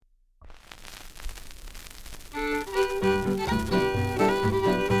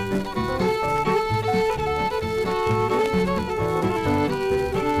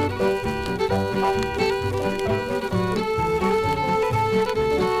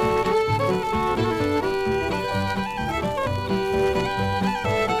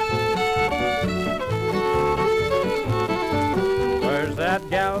That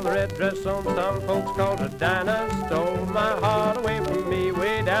gal, red dress on some folks called her Dinah, stole my heart away from me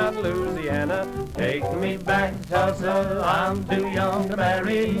way down in Louisiana. Take me back to Tulsa, I'm too young to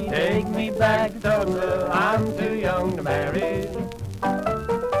marry. Take me back to Tulsa, I'm too young to marry.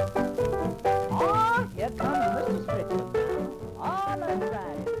 Oh, here comes Mr. Strickland now. Oh, let's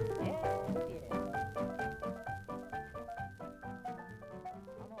ride it. Yes, yes.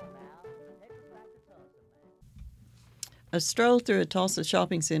 Come on now, take us back to Tulsa, man. A stroll through a Tulsa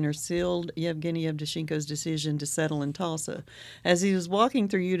shopping center sealed Zhenya Yevtushenko's decision to settle in Tulsa. As he was walking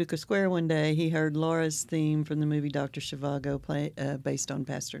through Utica Square one day, he heard Laura's theme from the movie Dr. Zhivago, based on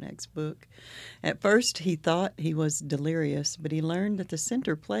Pasternak's book. At first, he thought he was delirious, but he learned that the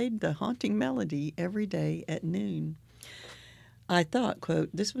center played the haunting melody every day at noon. I thought,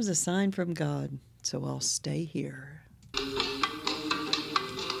 quote, "This was a sign from God, so I'll stay here."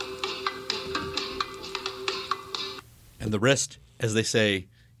 And the rest, as they say,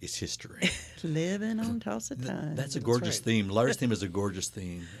 is history. Living on Tulsa time. That's a gorgeous theme. Laura's theme is a gorgeous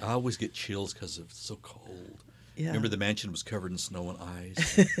theme. I always get chills because it's so cold. Yeah. Remember, the mansion was covered in snow and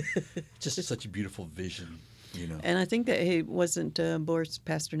ice. Just such a beautiful vision, you know. And I think that he wasn't, Boris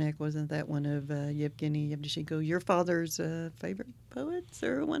Pasternak, wasn't that one of Yevgeny Yevtushenko, your father's favorite poets,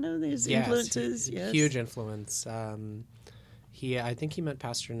 or one of his influences? Yes, huge influence. I think he met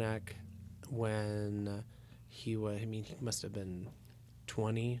Pasternak when he must have been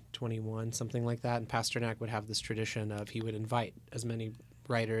 20, 21, something like that. And Pasternak would have this tradition of he would invite as many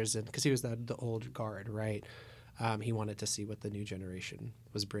writers, and because he was the old guard, right? He wanted to see what the new generation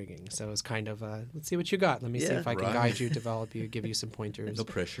was bringing. So it was kind of, let's see what you got. Let me see if I can guide you, develop you, give you some pointers. No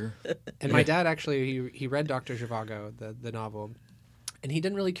pressure. And my dad actually, he read Dr. Zhivago, the novel, and he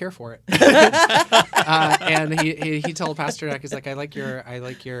didn't really care for it. And he told Pasternak, he's like, I like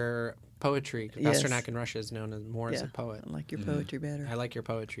your poetry. Yes. Pasternak in Russia is known more as a poet. I like your poetry better. I like your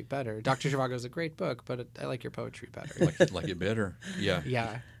poetry better. Dr. Zhivago is a great book, but I like your poetry better. like it better. Yeah.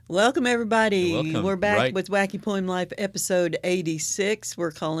 Yeah. Welcome, everybody. You're welcome. We're back Right. with Wacky Poem Life, episode 86.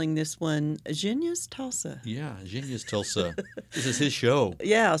 We're calling this one Zhenya's Tulsa. Yeah, Zhenya's Tulsa. This is his show.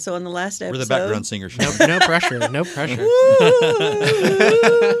 Yeah, so on the last episode... We're the background singer show. No pressure. No pressure.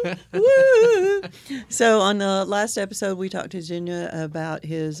 Woo! So on the last episode, we talked to Zhenya about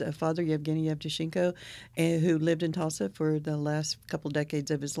his father, Yevgeny Yevtushenko, who lived in Tulsa for the last couple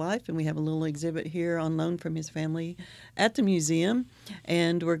decades of his life. And we have a little exhibit here on loan from his family at the museum.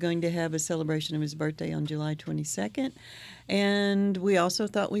 And we're going to have a celebration of his birthday on July 22nd. And we also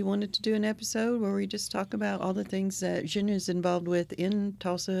thought we wanted to do an episode where we just talk about all the things that Zhenya is involved with in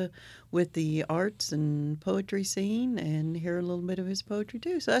Tulsa with the arts and poetry scene, and hear a little bit of his poetry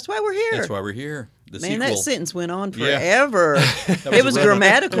too. So that's why we're here. That's why we're here. The Man, sequel. That sentence went on Yeah. forever. That It was a run-on.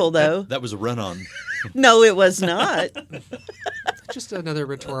 grammatical, though. That was a run-on. No, it was not. Just another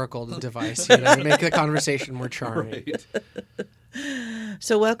rhetorical device, to make the conversation more charming. Right.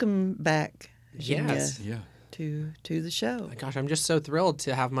 So welcome back, Zhenya, Yes. Yeah. to the show. Gosh, I'm just so thrilled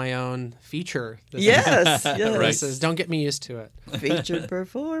to have my own feature. Yes, yes. This is, don't get me used to it. Featured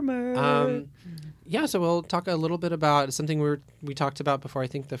performer. Yeah, so we'll talk a little bit about something we talked about before. I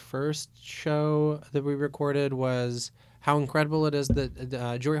think the first show that we recorded was how incredible it is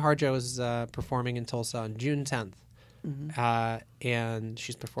that Jory Harjo is performing in Tulsa on June 10th. Mm-hmm. And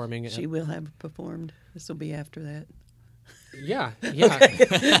she's performing. She will have performed. This will be after that. Yeah.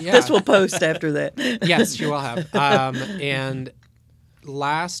 This will post after that. Yes, she will have. And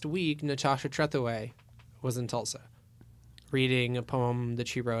last week, Natasha Trethewey was in Tulsa reading a poem that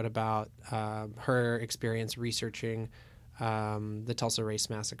she wrote about her experience researching the Tulsa Race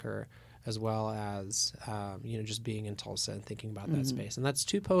Massacre, as well as just being in Tulsa and thinking about that space. And that's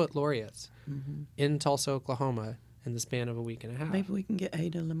 2 poet laureates in Tulsa, Oklahoma, in the span of a week and a half. Maybe we can get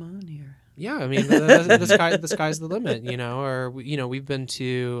Ada Limon here. Yeah, I mean, the sky's the limit, or we've been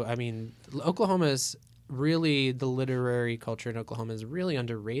to. I mean, Oklahoma is really, the literary culture in Oklahoma is really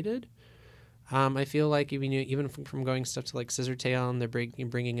underrated. I feel like even from going stuff to like Scissortail, and they're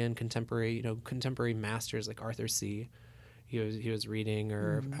bringing in contemporary masters like Arthur C. He was reading,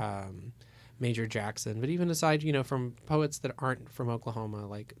 or Major Jackson. But even aside, from poets that aren't from Oklahoma,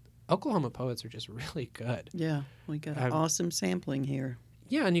 like Oklahoma poets are just really good. Yeah, we got an awesome sampling here.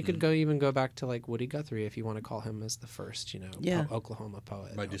 Yeah, and you could go back to like Woody Guthrie if you want to call him as the first, Oklahoma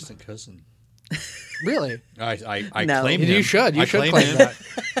poet. My distant cousin. Really? I No. claim him. You should. You I should claim claim him. that.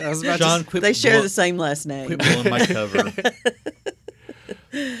 I was about John, to quit They share blow- the same last name. Quit blowing my cover.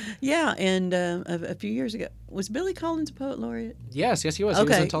 Yeah, and a few years ago, was Billy Collins a poet laureate? Yes, he was. He was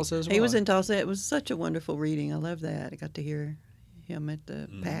in Tulsa as well. He was in Tulsa. It was such a wonderful reading. I love that. I got to hear him at the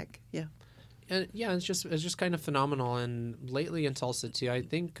PAC. Yeah. And yeah, it's just kind of phenomenal. And lately in Tulsa too, I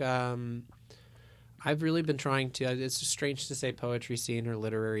think I've really been trying to. It's strange to say poetry scene or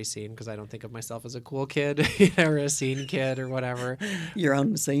literary scene because I don't think of myself as a cool kid or a scene kid or whatever. You're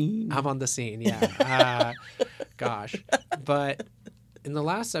on the scene. I'm on the scene, yeah. Gosh, but in the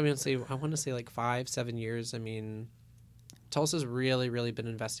last, I want to say like 5-7 years. I mean, Tulsa's really, really been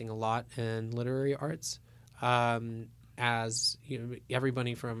investing a lot in literary arts. As you know,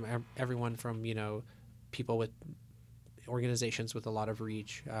 everyone from people with organizations with a lot of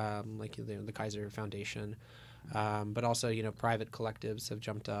reach, like the Kaiser Foundation, but also private collectives have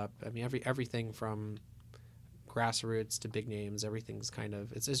jumped up. I mean, everything from grassroots to big names, everything's kind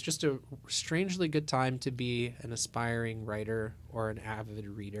of it's just a strangely good time to be an aspiring writer or an avid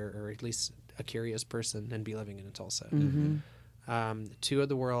reader, or at least a curious person, and be living in Tulsa. Mm-hmm. Two of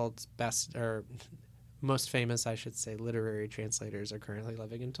the world's best or most famous, I should say, literary translators are currently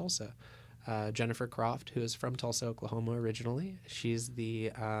living in Tulsa. Jennifer Croft, who is from Tulsa, Oklahoma originally. She's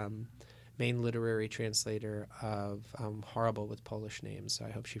the main literary translator of horrible with Polish names, so I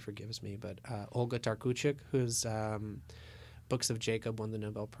hope she forgives me. But Olga Tarkuchik, whose Books of Jacob won the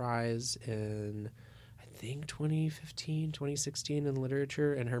Nobel Prize in, I think, 2015, 2016 in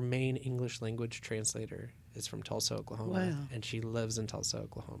literature, and her main English language translator is from Tulsa, Oklahoma. Wow. And she lives in Tulsa,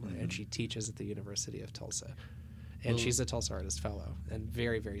 Oklahoma, and she teaches at the University of Tulsa. And she's a Tulsa Artist Fellow and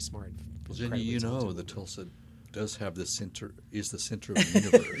very, very smart. Well, Zhenya, the Tulsa does have the center of the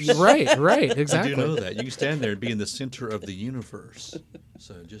universe. Right, exactly. I do know that. You can stand there and be in the center of the universe.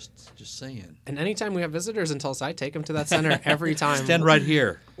 So just saying. And anytime we have visitors in Tulsa, I take them to that center every time. Stand right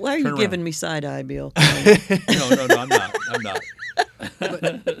here. Why are you Turn giving around. me side eye, Bill? No, I'm not.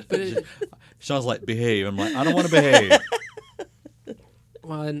 But Sean's like, behave. I'm like, I don't want to behave.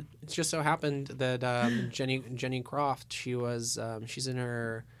 well, and it just so happened that Jenny Croft, she's in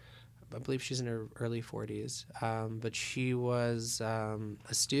her, I believe she's in her early 40s, but she was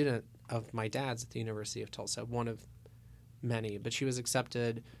a student of my dad's at the University of Tulsa, one of many. But she was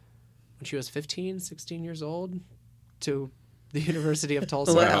accepted when she was 15, 16 years old to the University of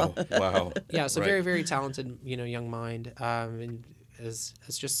Tulsa. Wow. Yeah, so Right. very, very talented, young mind, and is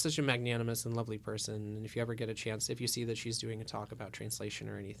just such a magnanimous and lovely person. And if you ever get a chance, if you see that she's doing a talk about translation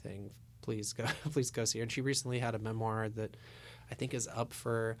or anything, please go see her. And she recently had a memoir that I think is up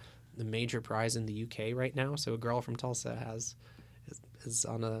for the major prize in the UK right now. So a girl from Tulsa is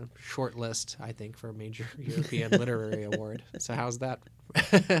on a short list, I think, for a major European literary award. So how's that?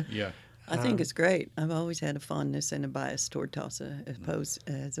 Yeah. I think it's great. I've always had a fondness and a bias toward Tulsa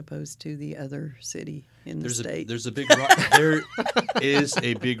as opposed to the other city in the state. There is a big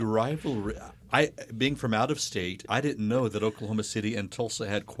rivalry. Being from out of state, I didn't know that Oklahoma City and Tulsa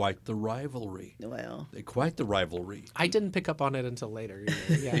had quite the rivalry. Well, Quite the rivalry. I didn't pick up on it until later.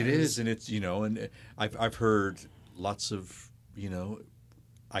 Yeah, It is, and it's and I've heard lots of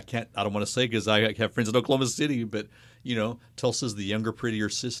I don't want to say because I have friends in Oklahoma City, but Tulsa's the younger, prettier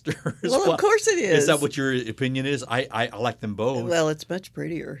sister. of course it is. Is that what your opinion is? I like them both. Well, it's much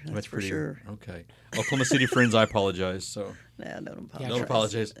prettier. That's much for prettier. sure. Okay, Oklahoma City friends, I apologize. So Nah, don't apologize. don't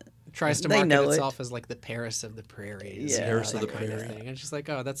apologize. Tries to They market know it. itself as like the Paris of the prairies. Yeah, Paris of that the kind of prairie. thing. And she's like,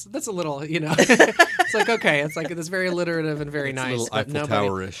 oh, that's a little, it's like, okay, it's like it's very alliterative and very It's nice. a little but Eiffel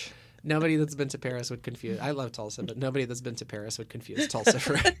Tower-ish. Nobody that's been to Paris would confuse. I love Tulsa, but nobody that's been to Paris would confuse Tulsa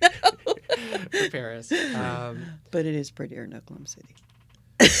for Paris. But it is prettier in Oklahoma City.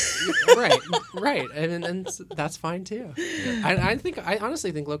 Right, and that's fine too. I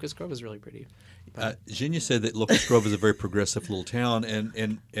honestly think Locust Grove is really pretty. Zhenya said that Locust Grove is a very progressive little town, and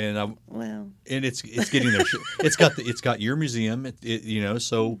it's getting there. It's got your museum,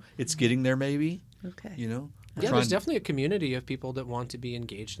 so it's getting there maybe. Okay. Yeah, there's definitely a community of people that want to be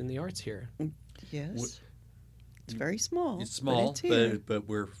engaged in the arts here. Yes. It's very small. It's small, but it's here. but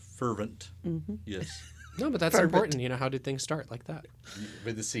we're fervent. Mm-hmm. Yes. No, but that's Perfect. important. How did things start like that?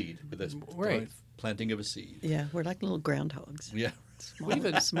 With the seed, with the Right. planting of a seed. Yeah, we're like little groundhogs. Yeah.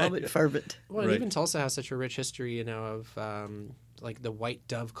 Small but fervent. Well, and Right. even Tulsa has such a rich history, of like the White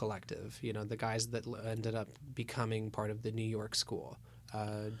Dove Collective. The guys that ended up becoming part of the New York School.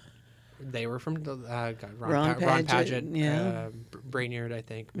 They were from Ron Padgett, yeah. Brainerd, I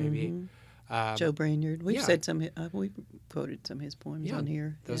think maybe. Joe Brainerd. We've yeah. said we've quoted some of his poems on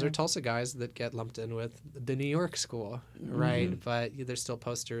here. Those are Tulsa guys that get lumped in with the New York School, right? But there's still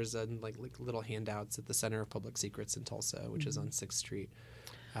posters and like little handouts at the Center of Public Secrets in Tulsa, which is on 6th Street.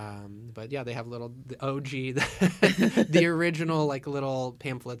 But yeah, they have the OG, the original like little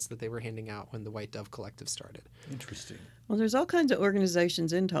pamphlets that they were handing out when the White Dove Collective started. Interesting. Well, there's all kinds of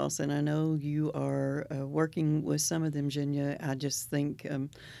organizations in Tulsa, and I know you are working with some of them, Zhenya. I just think,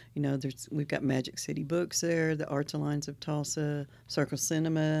 we've got Magic City Books there, the Arts Alliance of Tulsa, Circle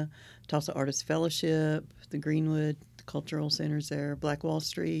Cinema, Tulsa Artists Fellowship, the Greenwood Cultural Centers there, Black Wall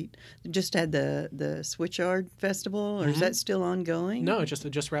Street. Just had the Switchyard Festival, or is that still ongoing? No, it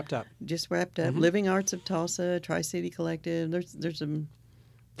just wrapped up. Just wrapped up. Mm-hmm. Living Arts of Tulsa, Tri-City Collective. There's some.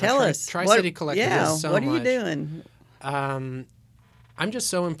 Tell us. Tri-City Collective is so what are you much. doing? I'm just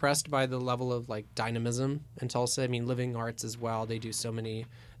so impressed by the level of like dynamism in Tulsa. I mean, Living Arts as well. They do so many.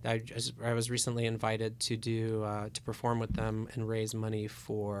 I was recently invited to to perform with them and raise money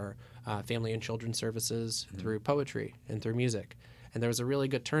for family and children's services through poetry and through music. And there was a really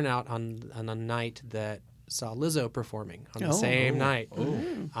good turnout on a night that saw Lizzo performing on the same night.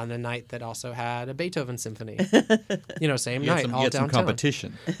 On the night that also had a Beethoven symphony. Same night, all you had downtown. some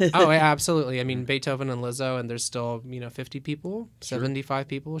competition. Oh, yeah, absolutely. I mean, Beethoven and Lizzo, and there's still 50 people, 75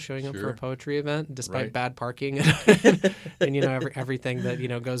 people showing up for a poetry event, despite bad parking and everything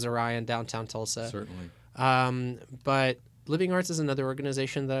that goes awry in downtown Tulsa. Certainly. But Living Arts is another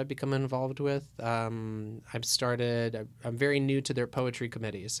organization that I've become involved with. I'm very new to their poetry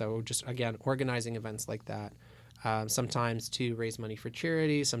committee, so just again organizing events like that. Sometimes to raise money for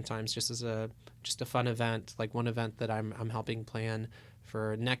charity, sometimes just as a fun event. Like one event that I'm helping plan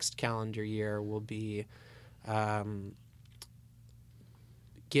for next calendar year will be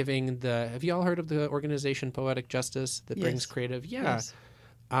giving the. Have you all heard of the organization Poetic Justice that brings creative? Yeah. Yes.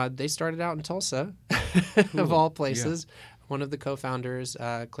 They started out in Tulsa, of all places. Yeah. One of the co-founders,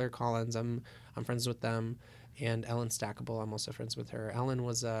 Claire Collins, I'm friends with them, and Ellen Stackable, I'm also friends with her. Ellen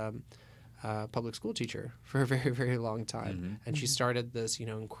was a public school teacher for a very, very long time, and she started this,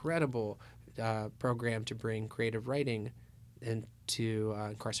 incredible program to bring creative writing into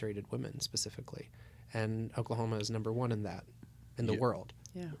incarcerated women specifically, and Oklahoma is number one in that in the world.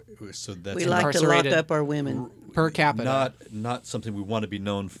 Yeah. So that's we like to lock up our women per capita. Not something we want to be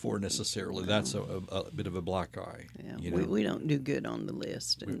known for necessarily. That's a bit of a black eye. Yeah, we don't do good on the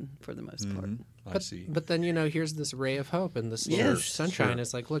list, and for the most part. I see. But then here's this ray of hope and this sunshine.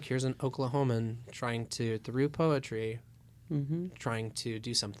 It's like, look, here's an Oklahoman trying to through poetry, trying to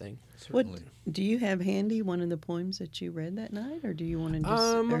do something. Certainly. What do you have handy? One of the poems that you read that night, or do you want to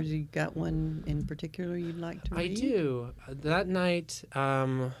just? Or you got one in particular you'd like to read? I do. That night,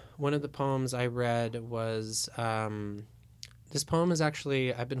 one of the poems I read was. This poem is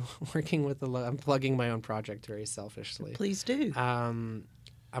actually I've been working with I'm plugging my own project very selfishly. Please do.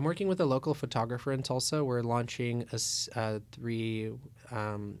 I'm working with a local photographer in Tulsa. We're launching it's a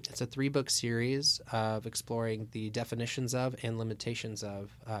 3-book series of exploring the definitions of and limitations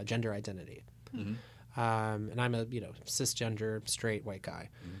of gender identity. And I'm a cisgender straight white guy.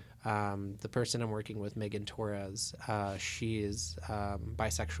 The person I'm working with, Megan Torres, she is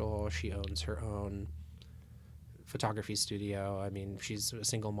bisexual. She owns her own photography studio. I mean, she's a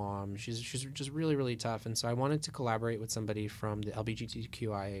single mom. She's just really, really tough. And so I wanted to collaborate with somebody from the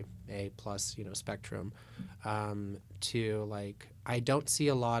LGBTQIA plus spectrum to I don't see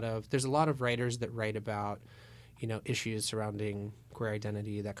there's a lot of writers that write about issues surrounding queer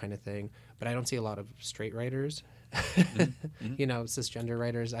identity, that kind of thing, but I don't see a lot of straight writers, cisgender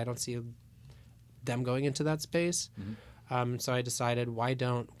writers. I don't see them going into that space. So I decided, why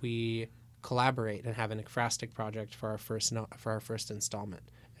don't we collaborate and have an ekphrastic project for our first installment,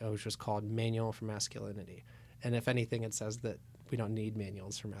 which was called Manual for Masculinity. And if anything, it says that we don't need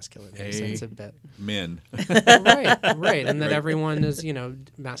manuals for masculinity. So it's a bit men. right, and that everyone is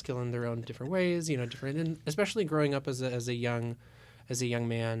masculine in their own different ways, different, and especially growing up as a young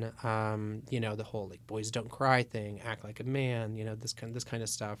man, the whole boys don't cry thing, act like a man, this kind of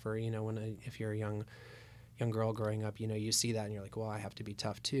stuff, or if you're a young girl growing up, you see that and you're like, well, I have to be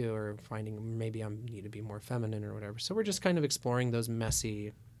tough too, or finding maybe I need to be more feminine or whatever. So we're just kind of exploring those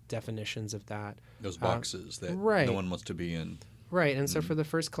messy definitions of that. Those boxes that no one wants to be in. Right. And so for the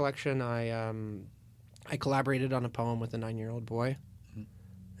first collection, I collaborated on a poem with a 9-year-old boy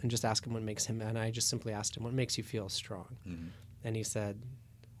and just asked him what makes him, and I just simply asked him, what makes you feel strong? And he said,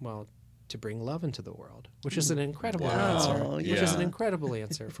 well, to bring love into the world, which is an incredible answer. Which is an incredible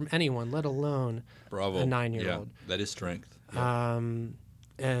answer from anyone, let alone a 9-year-old. Yeah, that is strength. Yeah.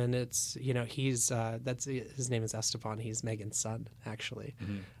 And it's he's his name is Esteban. He's Megan's son, actually.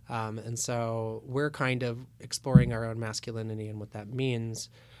 And so we're kind of exploring our own masculinity and what that means.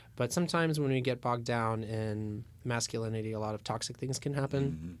 But sometimes when we get bogged down in masculinity, a lot of toxic things can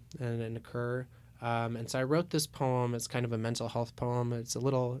happen and occur. And so I wrote this poem. It's kind of a mental health poem. It's a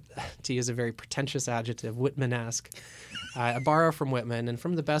little, to use a very pretentious adjective, Whitman-esque. I borrow from Whitman and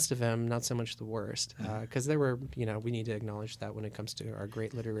from the best of him, not so much the worst, because there were, we need to acknowledge that when it comes to our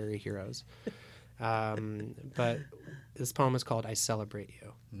great literary heroes. But this poem is called I Celebrate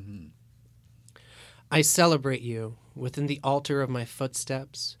You. Mm-hmm. I celebrate you within the altar of my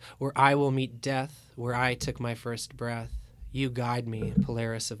footsteps, where I will meet death, where I took my first breath. You guide me,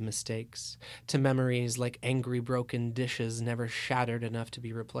 Polaris of mistakes, to memories like angry broken dishes never shattered enough to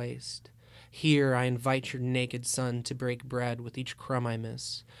be replaced. Here I invite your naked sun to break bread with each crumb I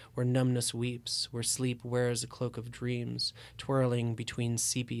miss, where numbness weeps, where sleep wears a cloak of dreams, twirling between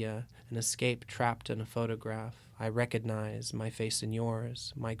sepia and escape trapped in a photograph. I recognize my face in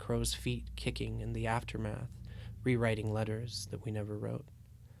yours, my crow's feet kicking in the aftermath, rewriting letters that we never wrote.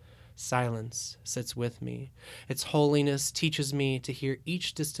 Silence sits with me. Its holiness teaches me to hear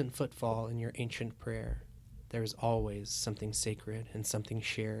each distant footfall in your ancient prayer. There is always something sacred and something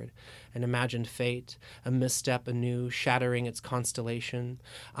shared, an imagined fate, a misstep anew, shattering its constellation.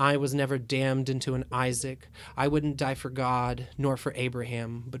 I was never damned into an Isaac. I wouldn't die for God, nor for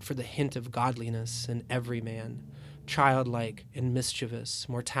Abraham, but for the hint of godliness in every man. Childlike and mischievous,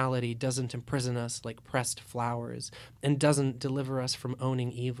 mortality doesn't imprison us like pressed flowers, and doesn't deliver us from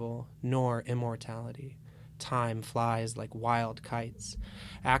owning evil, nor immortality. Time flies like wild kites.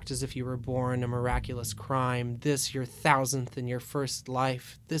 Act as if you were born a miraculous crime. This your 1000th and your first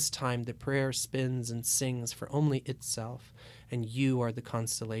life. This time the prayer spins and sings for only itself. And you are the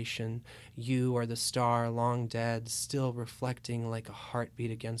constellation. You are the star long dead, still reflecting like a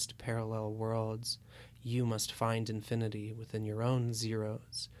heartbeat against parallel worlds. You must find infinity within your own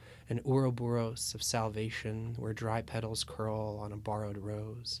zeros. An Ouroboros of salvation where dry petals curl on a borrowed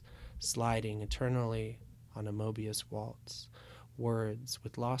rose, sliding eternally on a Mobius waltz. Words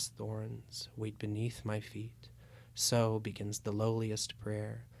with lost thorns wait beneath my feet. So begins the lowliest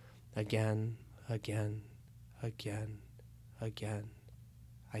prayer. Again, again, again, again.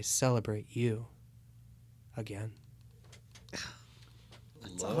 I celebrate you. Again.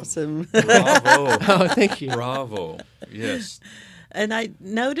 That's awesome. Bravo. Oh, thank you. Bravo. Yes. And I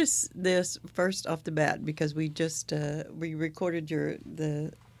noticed this first off the bat because we just we recorded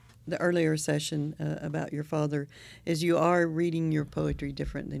the earlier session about your father. Is you are reading your poetry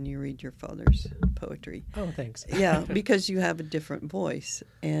different than you read your father's poetry. Oh, thanks. Yeah, because you have a different voice,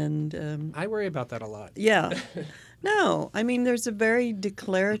 and I worry about that a lot. yeah, no, I mean there's a very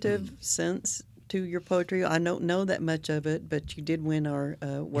declarative sense to your poetry. I don't know that much of it, but you did win our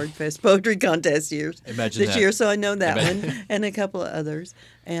WordFest poetry contest this year, so I know that one and a couple of others.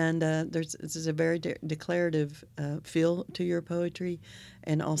 And this is a very declarative feel to your poetry,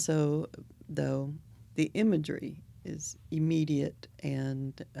 and also, though, the imagery is immediate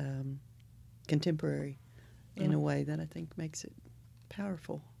and contemporary in a way that I think makes it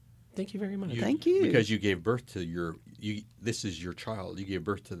powerful. Thank you very much. Thank you. Because you gave birth to this is your child. You gave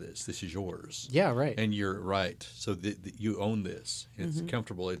birth to this. This is yours. Yeah, right. And you're right. So you own this. It's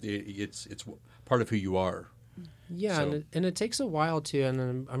comfortable. It's part of who you are. Yeah, So- and it takes a while to,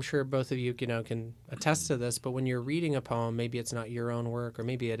 and I'm sure both of you can attest to this, but when you're reading a poem, maybe it's not your own work, or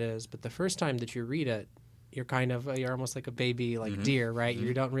maybe it is, but the first time that you read it, you're almost like a baby, like deer, right?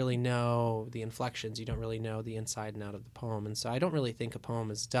 You don't really know the inflections. You don't really know the inside and out of the poem. And so I don't really think a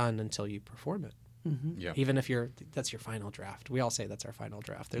poem is done until you perform it. Yeah. Even if that's your final draft. We all say that's our final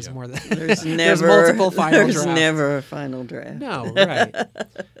draft. There's Yeah. more than There's there's multiple final There's drafts. never a final draft. No, right.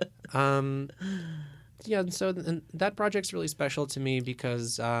 Yeah, and so and that project's really special to me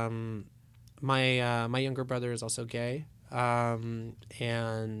because my younger brother is also gay,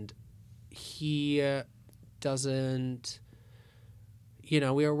 and he doesn't.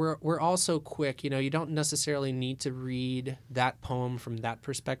 We're all so quick. You don't necessarily need to read that poem from that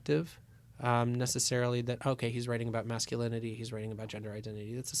perspective. Necessarily that okay, he's writing about masculinity, he's writing about gender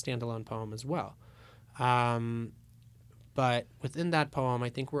identity. It's a standalone poem as well. But within that poem, I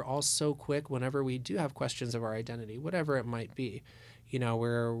think we're all so quick whenever we do have questions of our identity, whatever it might be.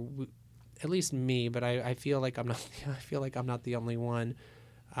 At least me, but I feel like I'm not. I feel like I'm not the only one.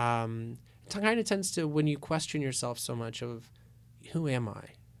 It kind of tends to, when you question yourself so much of, who am I?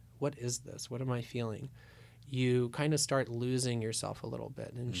 What is this? What am I feeling? You kind of start losing yourself a little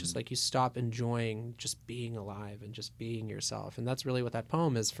bit, and it's just like you stop enjoying just being alive and just being yourself. And that's really what that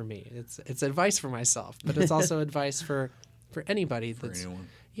poem is for me. It's advice for myself, but it's also advice for anybody. For that's anyone.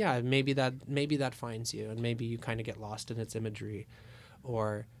 Yeah, maybe that finds you, and maybe you kind of get lost in its imagery,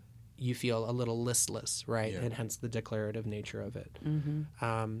 or you feel a little listless, right? Yeah. And hence the declarative nature of it.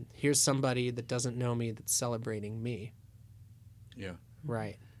 Here's somebody that doesn't know me that's celebrating me. Yeah.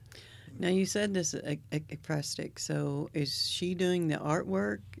 Right. Now you said this acrostic. So is she doing the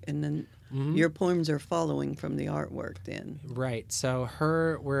artwork, and then your poems are following from the artwork? Then Right. So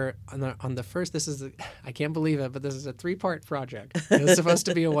we're on the first. I can't believe it, but this is a 3-part project. It was supposed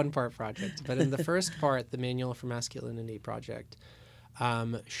to be a 1-part project, but in the first part, the Manual for Masculinity project,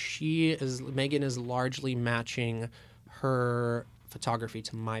 Megan is largely matching her photography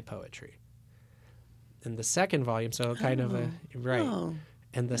to my poetry. In the second volume, so kind of a right. Oh.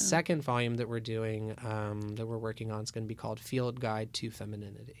 And the second volume that we're doing, that we're working on, is going to be called Field Guide to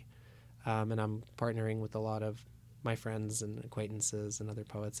Femininity. And I'm partnering with a lot of my friends and acquaintances and other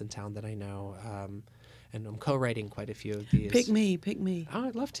poets in town that I know. And I'm co-writing quite a few of these. Pick me. Oh,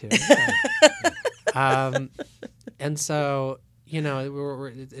 I'd love to. Yeah. And so,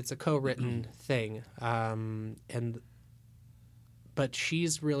 it's a co-written thing. But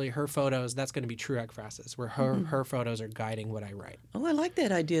she's really, her photos, that's going to be true ekphrases, where her photos are guiding what I write. Oh, I like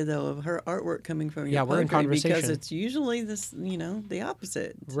that idea, though, of her artwork coming from your we're in poetry, conversation. because it's usually the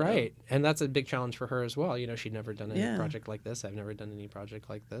opposite. So. Right. And that's a big challenge for her as well. She'd never done any Yeah. project like this. I've never done any project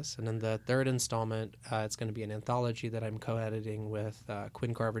like this. And then the third installment, it's going to be an anthology that I'm co-editing with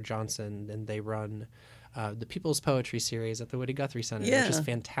Quinn Carver Johnson, and they run the People's Poetry Series at the Woody Guthrie Center, Yeah. which is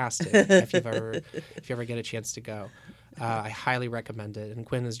fantastic if you ever get a chance to go. I highly recommend it. And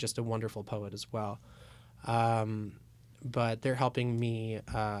Quinn is just a wonderful poet as well. But they're helping me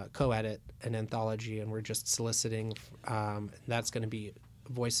co-edit an anthology, and we're just soliciting. That's going to be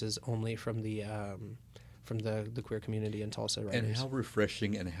voices only from the queer community in Tulsa writers. And how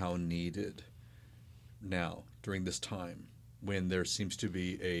refreshing and how needed now during this time when there seems to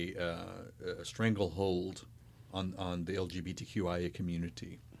be a stranglehold on the LGBTQIA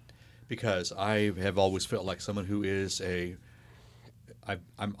community. Because I have always felt like someone who is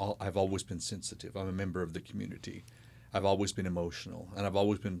I've always been sensitive. I'm a member of the community. I've always been emotional, and I've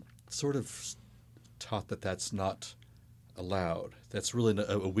always been sort of taught that that's not allowed. That's really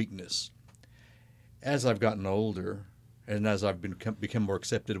a weakness. As I've gotten older, and as I've become more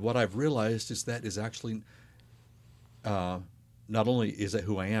accepted, what I've realized is that is actually not only is that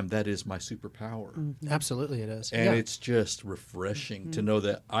who I am, that is my superpower. Mm-hmm. Absolutely, it is. And it's just refreshing to know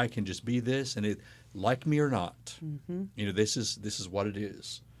that I can just be this, and it, like me or not, this is what it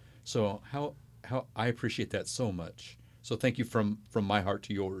is. So how I appreciate that so much. So thank you from my heart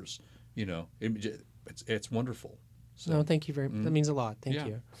to yours. It's wonderful. So, no, thank you very much. That means a lot. Thank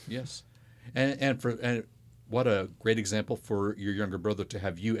you. Yes, and what a great example for your younger brother to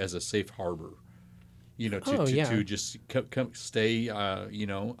have you as a safe harbor. To just come stay.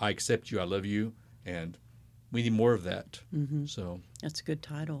 I accept you. I love you, and we need more of that. Mm-hmm. So that's a good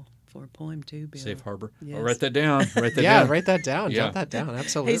title for a poem too, Bill. Safe harbor. Yes. I'll write that down. Write that Yeah, down. write that down. Yeah. Jot that down.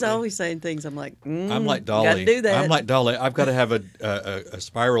 Absolutely. He's always saying things. I'm like, I'm like Dolly. Got to do that. I'm like Dolly. I've got to have a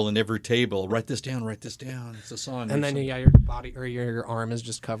spiral in every table. Write this down. Write this down. It's a song. And then your body or your arm is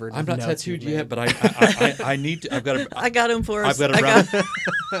just covered. I'm with not notes tattooed you've yet, made. but I need to. I've got a. I got him for us. I've got a brown.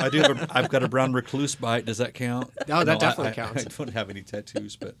 I do. I've got a brown recluse bite. Does that count? Oh, that definitely counts. I don't have any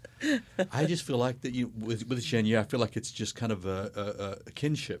tattoos, but I just feel like that with Zhenya, I feel like it's just kind of a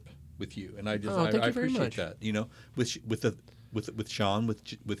kinship with you, and I just I appreciate much. that. With Sean, with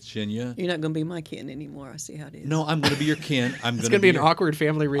Zhenya. You're not going to be my kin anymore. I see how it is. No, I'm going to be your kin. It's going to be an awkward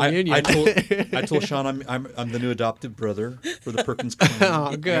family reunion. I told Sean I'm the new adopted brother for the Perkins clan.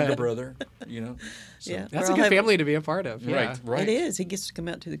 Oh, good. Younger brother. So. Yeah, That's a good family to be a part of. Yeah. Right. It is. He gets to come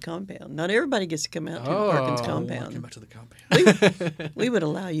out to the compound. Not everybody gets to come out to the Perkins I compound. come out to the compound. We would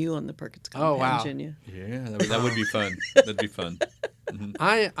allow you on the Perkins compound, wow. Zhenya. Yeah, that would be fun. That'd be fun.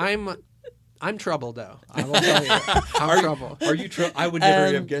 Mm-hmm. I'm trouble though. I will tell you. I'm trouble. Are you trouble? I would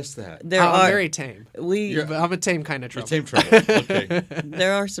never have guessed that. I'm very tame. I'm a tame kind of trouble. Tame trouble. Okay.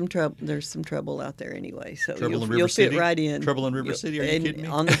 There are some trouble. There's some trouble out there anyway. So you'll fit right in. Trouble in River City? Are you kidding me?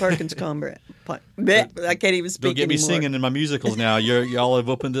 On the Perkins compound. I can't even speak Don't get me anymore. singing in my musicals now. Y'all have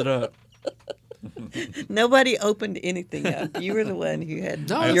opened it up. Nobody opened anything up. You were the one who had.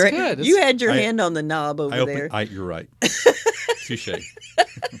 No, it's good. You had your hand on the knob over there. You're right. Touche.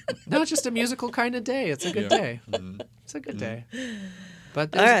 No, it's just a musical kind of day. It's a good day. Mm-hmm. It's a good day.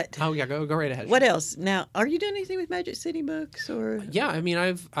 But all right. Oh yeah, go right ahead. What else? Now, are you doing anything with Magic City Books or? Yeah, I mean,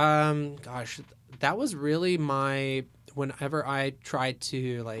 I've that was really whenever I tried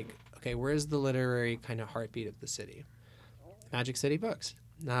to okay, where's the literary kind of heartbeat of the city? Magic City Books.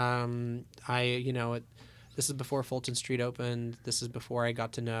 This is before Fulton Street opened. This is before I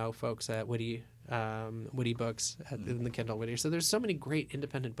got to know folks at Woody Books in the Kendall Whittier. So there's so many great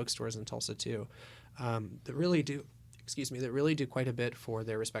independent bookstores in Tulsa too, that really do excuse me, that really do quite a bit for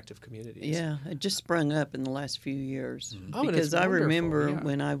their respective communities. Yeah, it just sprung up in the last few years. Oh, and it's Because I wonderful, remember yeah.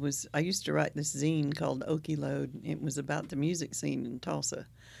 when I used to write this zine called Okie Load. It was about the music scene in Tulsa.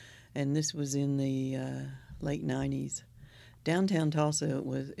 And this was in the late 90s. Downtown Tulsa, it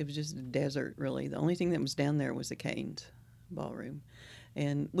was just a desert, really. The only thing that was down there was the Canes Ballroom,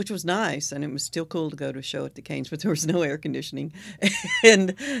 which was nice, and it was still cool to go to a show at the Canes, but there was no air conditioning.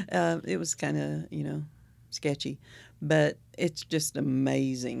 And it was kind of, sketchy. But it's just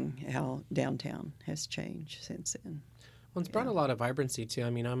amazing how downtown has changed since then. Well, it's brought a lot of vibrancy too. I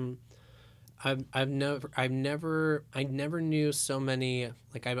mean, I never knew so many.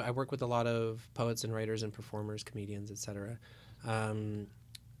 Like I work with a lot of poets and writers and performers, comedians, etc.,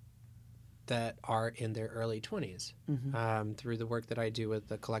 that are in their early 20s through the work that I do with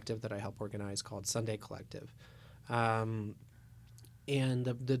the collective that I help organize called Sunday Collective. And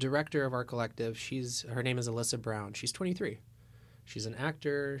the director of our collective, her name is Alyssa Brown. She's 23. She's an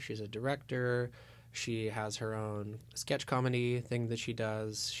actor. She's a director. She has her own sketch comedy thing that she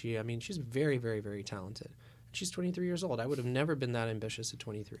does. She's very, very, very talented. She's 23 years old. I would have never been that ambitious at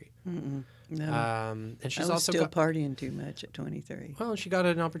 23. No. And she's I was also still partying too much at 23. Well, she got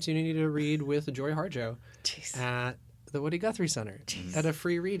an opportunity to read with Joy Harjo Jeez. at the Woody Guthrie Center at a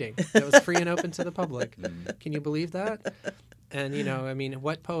free reading that was free and open to the public. Can you believe that? And,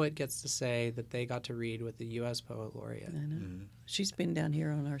 what poet gets to say that they got to read with the U.S. Poet Laureate? I know. She's been down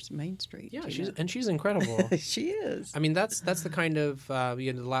here on our main street. Yeah, she's incredible. She is. I mean, that's the kind of,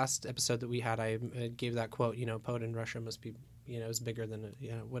 the last episode that we had, I gave that quote, poet in Russia must be, is bigger than,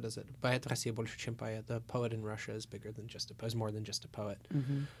 what is it? Поэт России больше, чем поэт. The poet in Russia is bigger than is more than just a poet.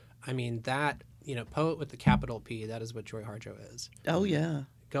 Mm-hmm. I mean, that, poet with the capital P, that is what Joy Harjo is. Oh, yeah.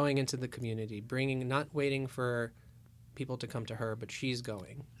 Going into the community, not waiting for people to come to her, but she's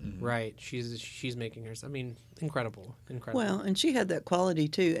going, right? She's making hers. I mean, incredible. Well, and she had that quality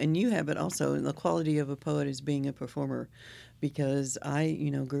too, and you have it also. And the quality of a poet is being a performer, because I,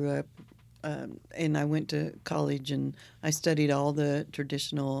 grew up, and I went to college and I studied all the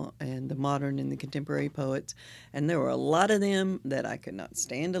traditional and the modern and the contemporary poets, and there were a lot of them that I could not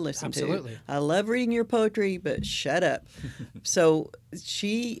stand to listen Absolutely. to. I love reading your poetry, but shut up. So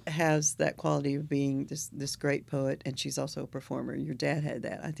she has that quality of being this great poet, and she's also a performer. Your dad had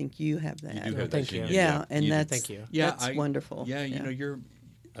that. I think you have that. You do have Thank that, you. Zhenya. Yeah, and Thank you. That's wonderful. Yeah,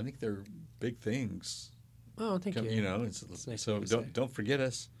 I think they're big things. Oh, thank you. It's nice so of you to say. don't forget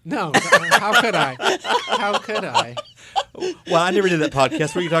us. No, how could I? How could I? Well, I never did that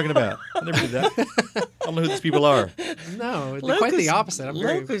podcast. What are you talking about? I never did that. I don't know who these people are. No, quite the opposite.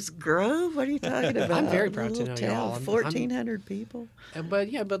 Locust Grove? What are you talking about? I'm very proud to Little know y'all. town, 1,400 people.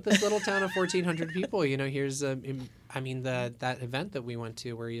 But this little town of 1,400 people, here's that event that we went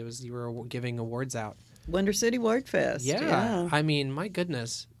to where you were giving awards out. Wonder City Word Fest. Yeah. I mean, my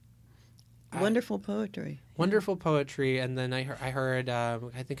goodness. Wonderful poetry. Wonderful poetry. And then I heard I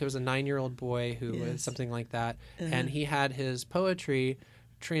think it was a 9-year-old boy who was something like that. And he had his poetry,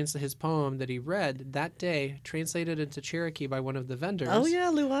 his poem that he read that day, translated into Cherokee by one of the vendors. Oh, yeah,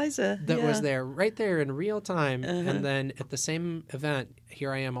 Louisa. That was there, right there in real time. And then at the same event,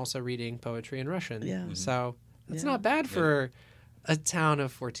 here I am also reading poetry in Russian. Yeah. So it's not bad for a town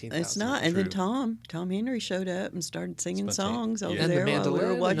of 14,000. It's not. And then Tom Henry showed up and started singing songs over there the while we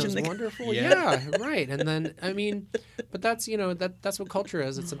were watching was the wonderful. Yeah, right. And then but that's that's what culture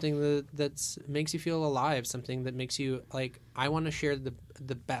is. It's something that makes you feel alive. Something that makes you like, I want to share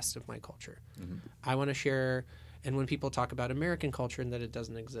the best of my culture. Mm-hmm. I want to share. And when people talk about American culture and that it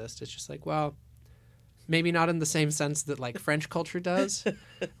doesn't exist, it's just like, well, maybe not in the same sense that like French culture does,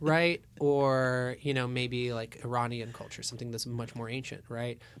 right? Or, maybe like Iranian culture, something that's much more ancient,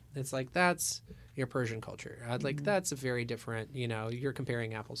 right? It's like, that's your Persian culture. That's a very different, you're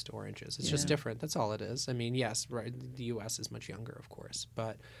comparing apples to oranges. It's just different. That's all it is. I mean, yes, right, the U.S. is much younger, of course.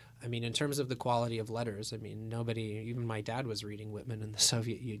 But, I mean, in terms of the quality of letters, I mean, nobody, even my dad was reading Whitman in the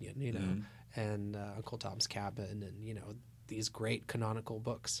Soviet Union, and Uncle Tom's Cabin and, these great canonical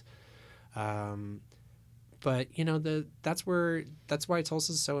books. But that's why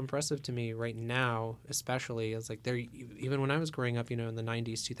Tulsa is so impressive to me right now, especially. It's like even when I was growing up, in the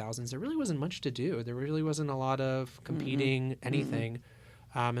 90s, 2000s, there really wasn't much to do. There really wasn't a lot of competing anything.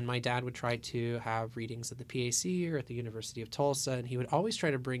 And my dad would try to have readings at the PAC or at the University of Tulsa, and he would always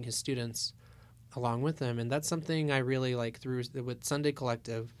try to bring his students along with him. And that's something I really like with Sunday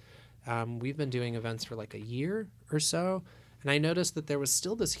Collective. We've been doing events for like a year or so. And I noticed that there was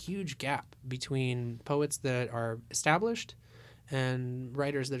still this huge gap between poets that are established and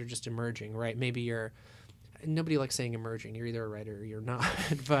writers that are just emerging, right? Maybe nobody likes saying emerging. You're either a writer or you're not.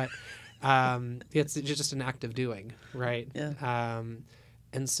 But It's just an act of doing, right? Yeah.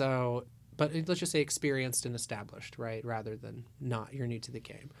 And so, but let's just say experienced and established, right? Rather than not, you're new to the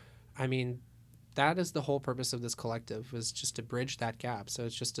game. I mean, that is the whole purpose of this collective, was just to bridge that gap. So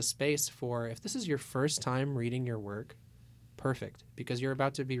it's just a space for, if this is your first time reading your work, perfect, because you're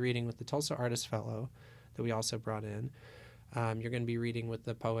about to be reading with the Tulsa Artist Fellow that we also brought in. You're going to be reading with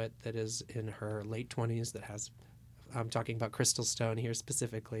the poet that is in her late 20s that has, I'm talking about Crystal Stone here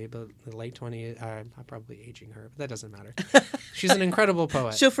specifically, but the late 20s, I'm probably aging her, but that doesn't matter. She's an incredible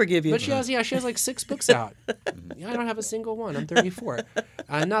poet. She'll forgive you. But she has like 6 books out. I don't have a single one. I'm 34.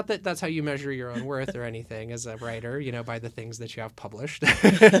 Not that that's how you measure your own worth or anything as a writer, by the things that you have published.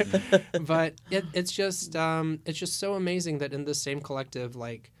 But it's just so amazing that in this same collective,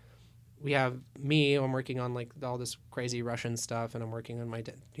 like, we have me. I'm working on like all this crazy Russian stuff, and I'm working on my,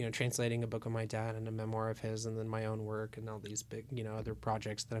 translating a book of my dad and a memoir of his, and then my own work and all these big, other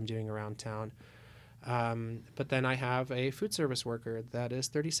projects that I'm doing around town. But then I have a food service worker that is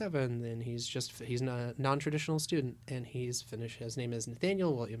 37, and he's a non-traditional student, and he's finished. His name is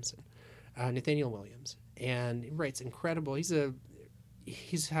Nathaniel Williams, and he writes incredible. He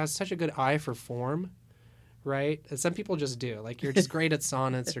has such a good eye for form. Right? And some people just do. Like, you're just great at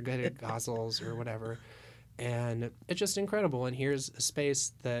sonnets or good at ghazals or whatever. And it's just incredible. And here's a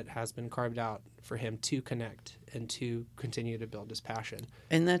space that has been carved out for him to connect and to continue to build his passion.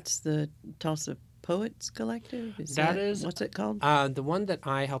 And that's the Tulsa Poets Collective? What's it called? The one that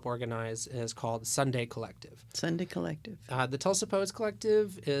I help organize is called Sunday Collective. Sunday Collective. The Tulsa Poets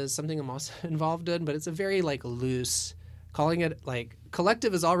Collective is something I'm also involved in, but it's a very, like, loose... Calling it, like,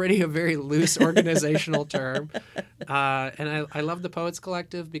 collective is already a very loose organizational term. And I love the Poets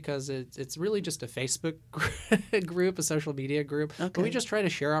Collective because it's really just a Facebook group, a social media group. Okay. But we just try to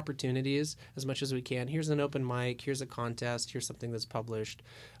share opportunities as much as we can. Here's an open mic. Here's a contest. Here's something that's published.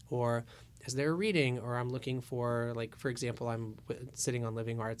 Or is there a reading? Or I'm looking for, like, for example, I'm sitting on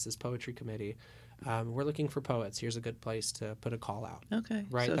Living Arts' poetry committee. We're looking for poets. Here's a good place to put a call out. Okay.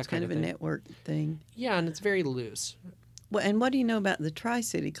 Right? So it's kind of a network thing. Yeah, and it's very loose. Well, and what do you know about the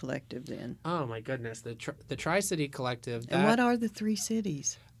Tri-City Collective then? Oh my goodness, the Tri-City Collective. And what are the 3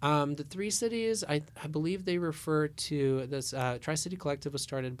 cities? The 3 cities, I believe they refer to this. Tri-City Collective was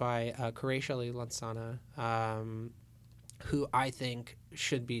started by Qureshi Ali Lansana, who I think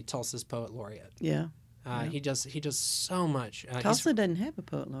should be Tulsa's poet laureate. Yeah. He does so much. Tulsa doesn't have a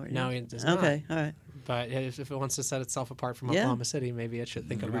poet laureate. No, it does not. Okay, all right. But if it wants to set itself apart from Oklahoma City, maybe it should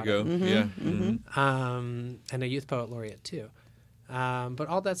think about it. There we go. Yeah. And a youth poet laureate too. But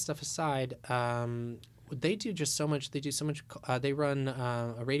all that stuff aside, they do just so much. They do so much. They run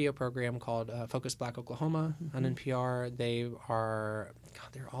a radio program called Focus Black Oklahoma on NPR. They're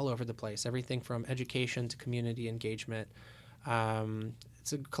all over the place. Everything from education to community engagement.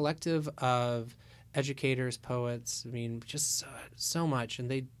 It's a collective of educators, poets. I mean, just so much,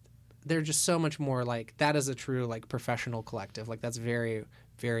 and they're just so much more like that is a true like professional collective. Like that's very,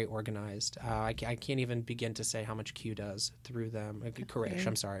 very organized. I can't even begin to say how much Q does through them. Qureshi,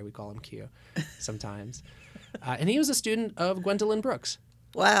 I'm sorry, we call him Q sometimes. And he was a student of Gwendolyn Brooks.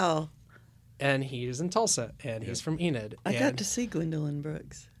 Wow. And he's in Tulsa, and he's from Enid. I got to see Gwendolyn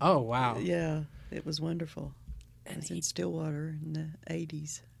Brooks. Oh, wow. Yeah, it was wonderful. And it's in Stillwater in the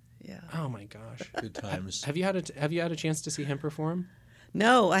 80s. Yeah. Oh my gosh. Good times. Have you had a chance to see him perform?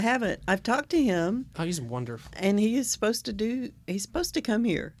 No, I haven't. I've talked to him. Oh, he's wonderful. And he's supposed to come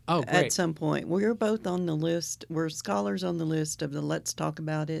here at some point. We're both on the list. We're scholars on the list of the Let's Talk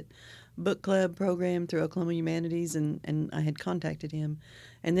About It book club program through Oklahoma Humanities, and I had contacted him.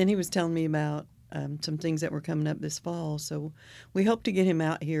 And then he was telling me about some things that were coming up this fall. So we hope to get him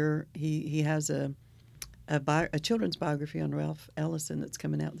out here. He has a children's biography on Ralph Ellison that's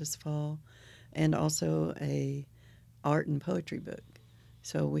coming out this fall, and also a art and poetry book.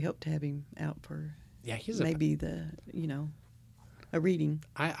 So we hope to have him out for maybe a reading.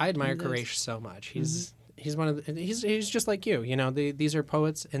 I admire Qureshi so much. He's he's just like you. These are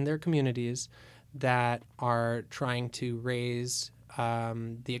poets in their communities that are trying to raise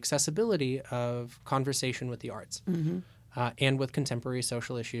the accessibility of conversation with the arts. Mm-hmm. And with contemporary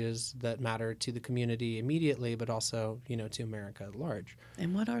social issues that matter to the community immediately, but also, to America at large.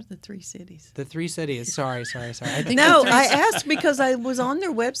 And what are the 3 cities? The 3 cities. Sorry. I think I asked because I was on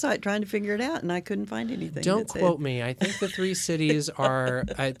their website trying to figure it out, and I couldn't find anything. Don't quote me. I think the 3 cities are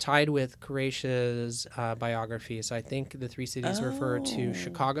tied with Qureshi's biography. So I think the 3 cities refer to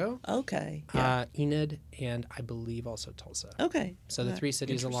Chicago, Enid, and I believe also Tulsa. Okay. So the 3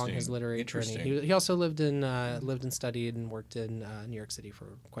 cities along his literary journey. He also lived and studied and worked in New York City for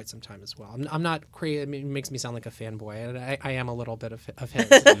quite some time as well. I'm not crazy. I mean, it makes me sound like a fanboy, and I am a little bit of his.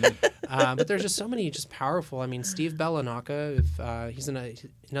 But there's just so many just powerful. I mean, Steve Bellanocca, if he's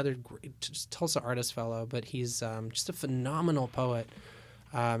another great Tulsa artist fellow, but he's just a phenomenal poet,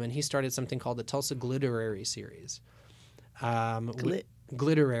 and he started something called the Tulsa Glitterary series.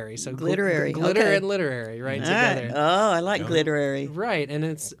 Glitterary, so Glitterary, glitter okay. and literary, right, All together. right. Oh, I like glitterary. Right, and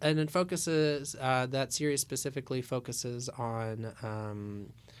it focuses that series specifically focuses on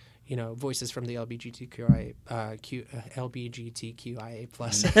voices from the LGBTQIA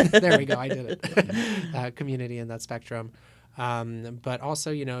plus. There we go, I did it. Community in that spectrum, but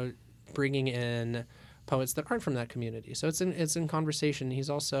also bringing in poets that aren't from that community. So it's in conversation. He's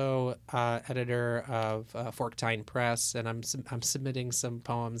also editor of Forktine Press, and I'm submitting some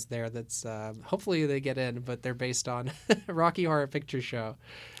poems there. That's hopefully they get in, but they're based on Rocky Horror Picture Show,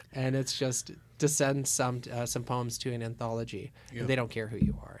 and it's just to send some poems to an anthology. Yeah. And they don't care who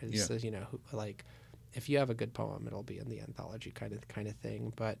you are. It's Yeah. if you have a good poem, it'll be in the anthology kind of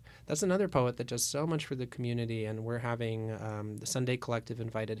thing. But that's another poet that does so much for the community, and we're having the Sunday Collective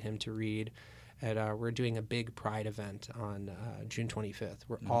invited him to read. We're doing a big Pride event on June 25th,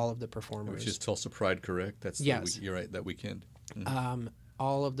 where all of the performers, Which is Tulsa Pride, correct? That's yes, you're right. That weekend.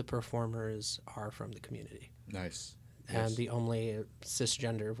 all of the performers are from the community, Nice. and Yes. the only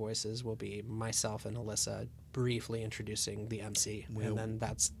cisgender voices will be myself and Alyssa briefly introducing the MC, and then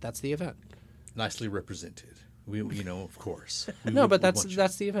that's the event. Nicely represented. We of course. No, but want you.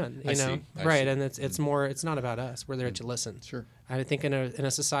 that's the event, I see. right? And it's more. It's not about us. We're there to listen. Sure. I think in a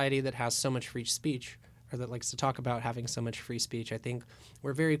society that has so much free speech, or that likes to talk about having so much free speech, I think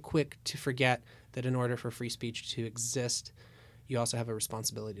we're very quick to forget that in order for free speech to exist, you also have a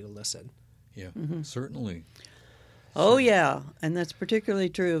responsibility to listen. Yeah, certainly. Oh, yeah. And that's particularly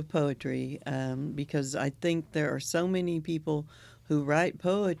true of poetry because I think there are so many people who write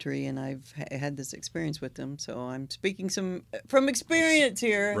poetry, and I've had this experience with them, so I'm speaking from experience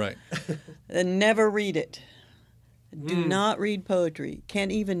here, Right. and never read it. Do not read poetry.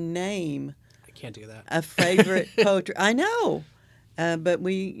 Can't even name I can't do that. a favorite poetry. I know. But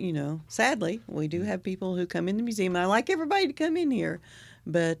we, sadly, we do have people who come in the museum. I like everybody to come in here,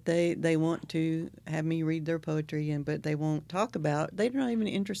 but they want to have me read their poetry, but they won't talk about. They're not even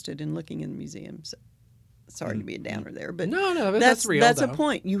interested in looking in the museum. So, sorry to be a downer there, but No, but that's real. That's though. a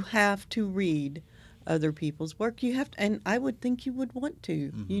point. You have to read other people's work. You have to, and I would think you would want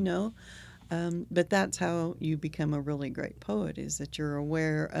to. But that's how you become a really great poet, is that you're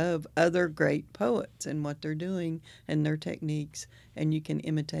aware of other great poets and what they're doing and their techniques, and you can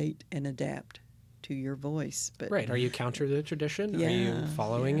imitate and adapt to your voice. But Right. Are you counter the tradition? Yeah, Are you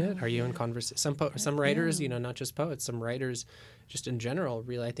following yeah. it? Are you in conversation? Some writers, not just poets, some writers just in general,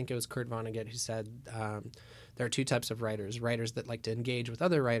 really, I think it was Kurt Vonnegut who said there are two types of writers that like to engage with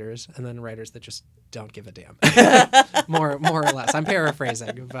other writers, and then writers that just don't give a damn. more or less. I'm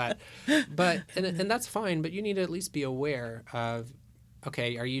paraphrasing, but and that's fine, but you need to at least be aware of,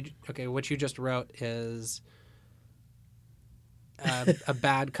 what you just wrote is a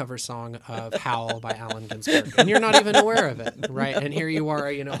bad cover song of Howl by Allen Ginsberg, and you're not even aware of it, right? And here you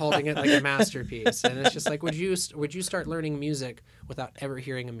are, holding it like a masterpiece, and it's just like, would you start learning music without ever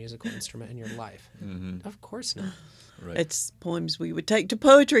hearing a musical instrument in your life? Of course not. Right. it's poems we would take to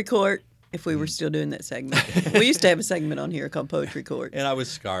poetry court if we were still doing that segment. We used to have a segment on here called Poetry Court. And I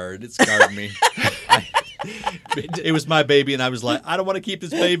was scarred. It scarred me. It was my baby, and I was like, I don't want to keep this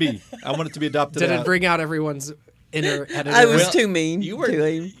baby. I want it to be adopted Did out. it bring out everyone's inner editor? I was Well, too mean you were- to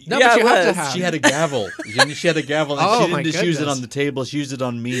him. No, yeah, but you I have to was. have. She had a gavel. She had a gavel, and Oh, she my didn't just use it goodness. on the table. She used it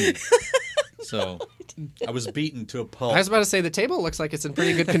on me. So I was beaten to a pulp. I was about to say the table looks like it's in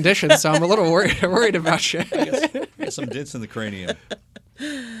pretty good condition, so I'm a little worried about you. Got some dents in the cranium.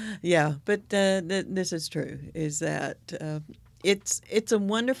 Yeah, but this is true, is that it's a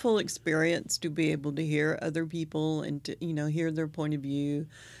wonderful experience to be able to hear other people and to, hear their point of view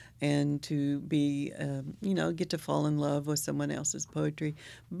and to be, get to fall in love with someone else's poetry.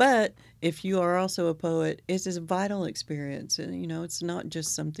 But if you are also a poet, it is a vital experience. And, it's not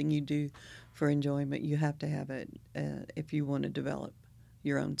just something you do for enjoyment. You have to have it if you want to develop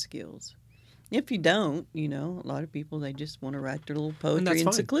your own skills. If you don't, a lot of people, they just want to write their little poetry that's in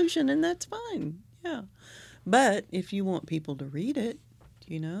fine. seclusion, and that's fine. Yeah. But if you want people to read it,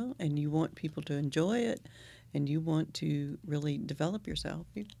 and you want people to enjoy it, and you want to really develop yourself,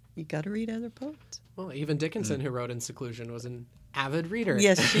 you got to read other poets. Well, even Dickinson, who wrote In Seclusion, was an avid reader.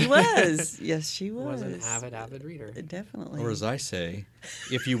 Yes, she was. Yes, she was. Was an avid reader. Definitely. Or as I say,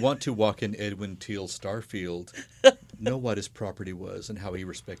 if you want to walk in Edwin Teal's Starfield, know what his property was and how he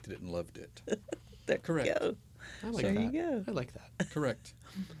respected it and loved it. There Correct. you go. I like there that. you go. I like that. Correct.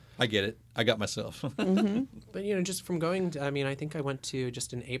 I get it. I got myself. But just from going to, I think I went to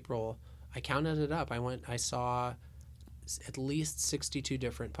just in April. I counted it up. I saw at least 62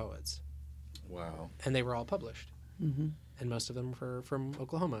 different poets, Wow. and they were all published. And most of them were from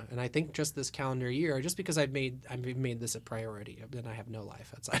Oklahoma. And I think just this calendar year, just because I've made this a priority, and I have no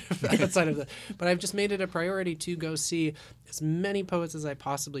life outside of that, but I've just made it a priority to go see as many poets as I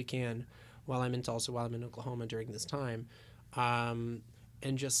possibly can while I'm in Tulsa, while I'm in Oklahoma during this time, and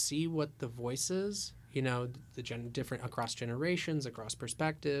just see what the voices, different across generations, across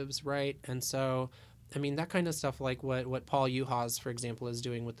perspectives, right? And so, that kind of stuff, like what Paul Uhas, for example, is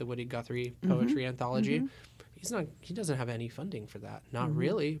doing with the Woody Guthrie Poetry Anthology. He doesn't have any funding for that, not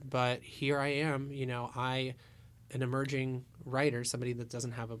really. But here I am, an emerging writer, somebody that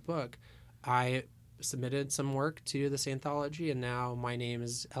doesn't have a book. I submitted some work to this anthology, and now my name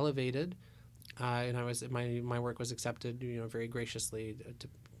is elevated, and my work was accepted, very graciously,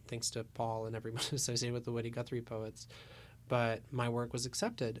 thanks to Paul and everyone associated with the Woody Guthrie poets. But my work was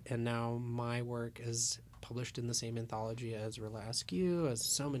accepted, and now my work is published in the same anthology as Rilla Askew, as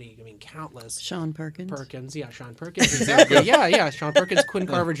so many, countless. Sean Perkins. Yeah, Sean Perkins, exactly. yeah, Sean Perkins, Quinn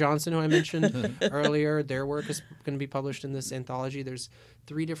Carver Johnson, who I mentioned earlier, their work is going to be published in this anthology. There's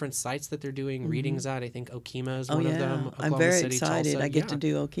 3 different sites that they're doing readings at. I think Okemah is one of them. I'm Oklahoma very City, excited. Tulsa. I get to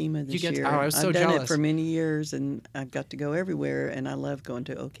do Okemah this year. I was so I've done jealous. it for many years, and I've got to go everywhere, and I love going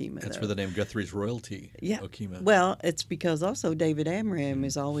to Okemah. That's where the name Guthrie's royalty. Yeah. Okemah. Well, it's because also David Amram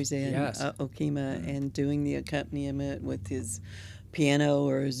is always in Yes. Okemah and doing the accompaniment with his piano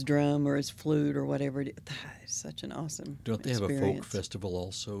or his drum or his flute or whatever. It's such an awesome Don't they have a folk experience. festival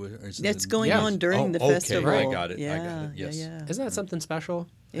also? That's going Yes. on during the okay, festival. I got it. Yeah, Yes. yeah. Isn't that something special?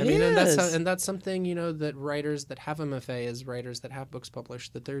 It And is. that's something, that writers that have MFAs, writers that have books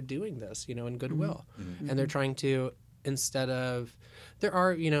published, that they're doing this, in goodwill. And they're trying to, instead of, there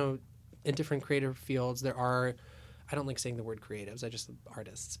are, in different creative fields, there are, I don't like saying the word creatives, I just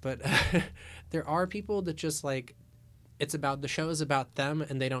artists, but there are people that just the show is about them,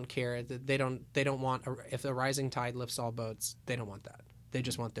 and they don't care. They don't want, if the rising tide lifts all boats, they don't want that. They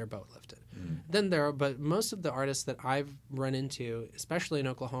just want their boat lifted. Then but most of the artists that I've run into, especially in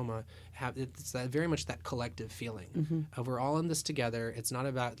Oklahoma, it's very much that collective feeling of we're all in this together. It's not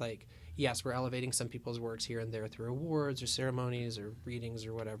about yes, we're elevating some people's works here and there through awards or ceremonies or readings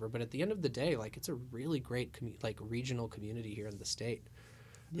or whatever. But at the end of the day, it's a really great regional community here in the state.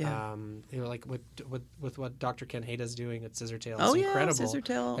 Yeah. With what Dr. Ken Hayda's doing at Scissortail, Oh, it's yeah, incredible.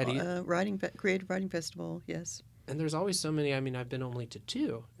 Scissortail Creative Writing Festival, yes. And there's always so many. I've been only to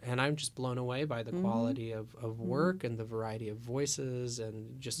 2, and I'm just blown away by the quality of work and the variety of voices,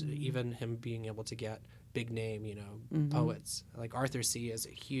 and just even him being able to get big name, poets. Like Arthur C. is a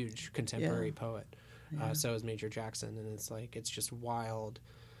huge contemporary poet. So is Major Jackson, and it's just wild.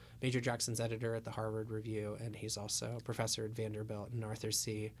 Major Jackson's editor at the Harvard Review, and he's also a professor at Vanderbilt. And Arthur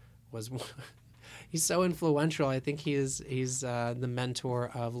C. he's so influential. I think he's the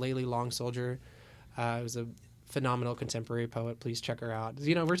mentor of Layli Long Soldier, who's a phenomenal contemporary poet. Please check her out.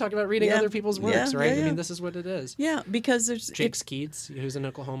 We're talking about reading other people's works, right? Yeah. This is what it is. Yeah, because there's Jake Skeets, who's in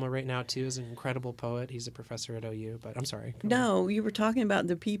Oklahoma right now too, is an incredible poet. He's a professor at OU. But I'm sorry. No, you were talking about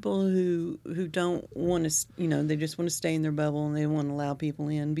the people who don't want to, they just want to stay in their bubble and they want to allow people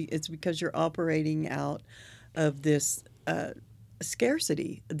in. It's because you're operating out of this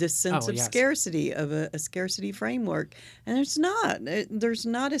scarcity, this sense of scarcity, of a scarcity framework. And there's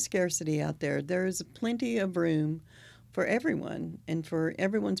not a scarcity out there. There is plenty of room for everyone and for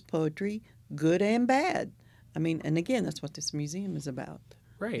everyone's poetry, good and bad. And again, that's what this museum is about.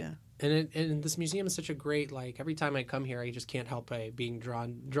 Right. Yeah. And this museum is such a great, every time I come here, I just can't help by being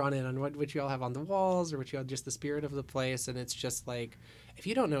drawn in on what you all have on the walls, or what you all, just the spirit of the place. And it's just if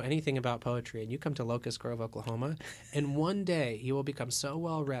you don't know anything about poetry and you come to Locust Grove, Oklahoma, and one day you will become so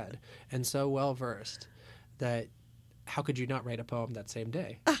well read and so well versed that how could you not write a poem that same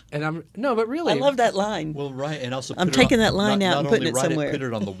day? And but really, I love that line. Well, right, and also I'm taking that line out and putting it somewhere. Put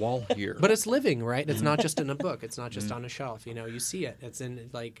it on the wall here. But it's living, right? It's not just in a book. It's not just on a shelf. You see it. It's in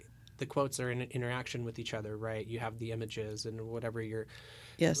the quotes are in interaction with each other, right? You have the images and whatever you're.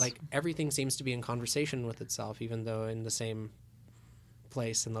 Yes. Everything seems to be in conversation with itself, even though in the same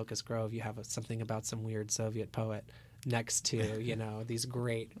place in Locust Grove you have something about some weird Soviet poet next to these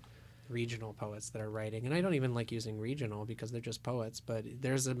great regional poets that are writing. And I don't even like using regional because they're just poets, but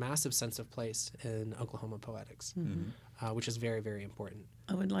there's a massive sense of place in Oklahoma poetics, which is very, very important.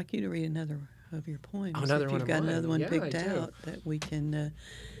 I would like you to read another of your poems. Another if one you've of got mine. another one Yeah, picked I do. out that we can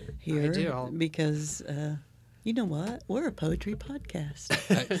hear. I do. Because you know what? We're a poetry podcast.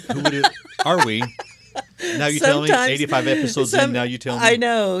 Are we? Now you tell me, Sometimes- 85 episodes in, now you tell me. I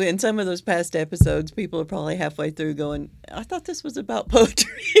know. In some of those past episodes, people are probably halfway through going, I thought this was about poetry.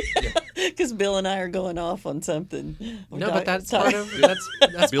 Because Bill and I are going off on something. No, but that's part of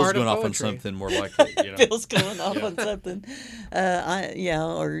that's Bill's part going of off on poetry. something more likely. You know. Bill's going off on something.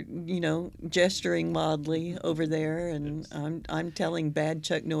 Or gesturing wildly over there, and I'm telling bad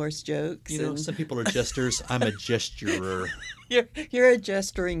Chuck Norris jokes. You know, and some people are jesters. I'm a gesturer. you're a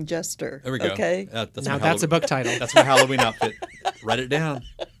gesturing jester. There we go. Okay. That's Now my that's a Halloween- book title. That's my Halloween outfit. Write it down.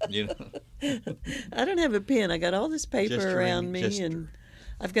 You know. I don't have a pen. I got all this paper Gesturing around me, jester. and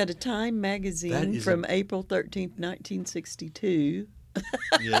I've got a Time That magazine is from April 13th, 1962.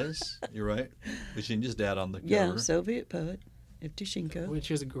 Yes, you're right. Zhenya's dad on the cover. Yeah, Soviet poet Yevtushenko.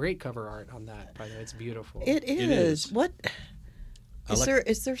 Which is great cover art on that, by the way. It's beautiful. It is. is. What I is like- there?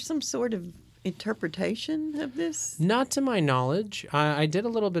 Is there some sort of interpretation of this? Not to my knowledge. I did a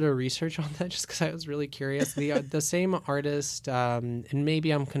little bit of research on that just because I was really curious. The same artist, and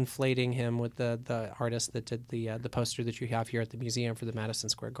maybe I'm conflating him with the artist that did the poster that you have here at the museum for the Madison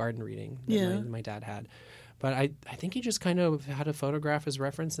Square Garden reading that Yeah. my dad had. But I think he just kind of had a photograph as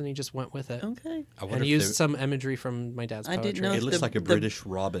reference and he just went with it. Okay. I wonder And if used they- some imagery from my dad's I poetry. didn't know It if looks the- like a the- British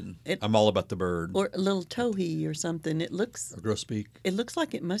robin. it- I'm all about the bird. Or a little towhee or something. It looks. Or grosbeak. It looks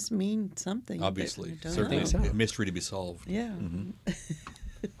like it must mean something. but Obviously. I don't Certainly know. so. a mystery to be solved. Yeah.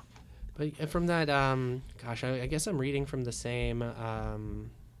 But from that, I guess I'm reading from the same,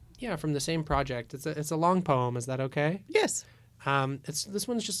 from the same project. It's a long poem. Is that okay? Yes. This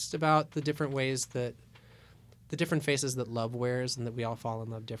one's just about the different ways that the different faces that love wears, and that we all fall in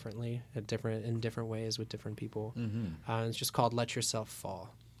love differently in different ways with different people. It's just called "Let Yourself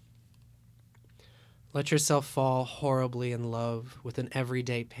Fall." Let yourself fall horribly in love with an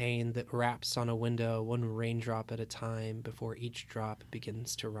everyday pain that raps on a window one raindrop at a time before each drop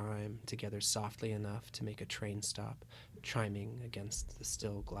begins to rhyme together softly enough to make a train stop, chiming against the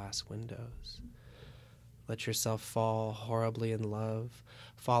still glass windows. Let yourself fall horribly in love,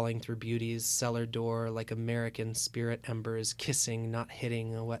 falling through beauty's cellar door like American spirit embers kissing, not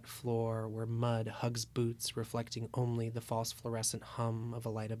hitting a wet floor where mud hugs boots, reflecting only the false fluorescent hum of a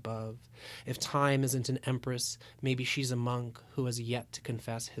light above. If time isn't an empress, maybe she's a monk who has yet to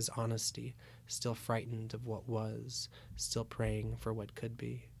confess his honesty, still frightened of what was, still praying for what could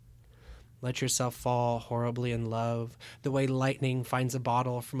be. Let yourself fall horribly in love, the way lightning finds a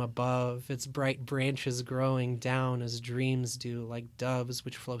bottle from above, its bright branches growing down as dreams do, like doves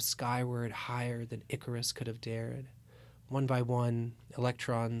which flow skyward higher than Icarus could have dared. One by one,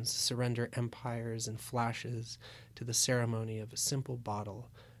 electrons surrender empires and flashes to the ceremony of a simple bottle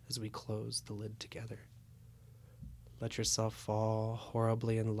as we close the lid together. Let yourself fall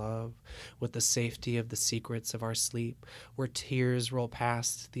horribly in love with the safety of the secrets of our sleep, where tears roll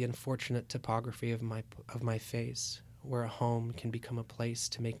past the unfortunate topography of my face, where a home can become a place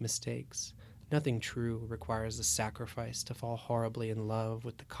to make mistakes. Nothing true requires a sacrifice to fall horribly in love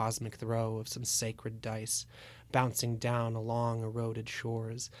with the cosmic throw of some sacred dice, bouncing down along eroded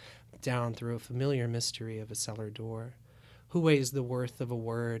shores, down through a familiar mystery of a cellar door. Who weighs the worth of a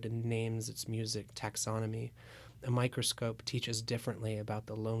word and names its music taxonomy? A microscope teaches differently about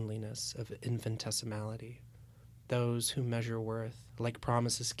the loneliness of infinitesimality. Those who measure worth, like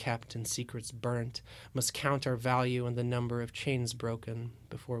promises kept and secrets burnt, must count our value in the number of chains broken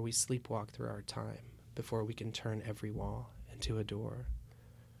before we sleepwalk through our time, before we can turn every wall into a door.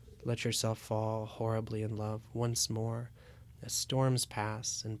 Let yourself fall horribly in love once more, as storms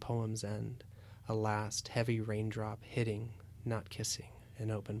pass and poems end, a last heavy raindrop hitting, not kissing,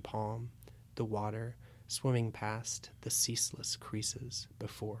 an open palm, the water swimming past the ceaseless creases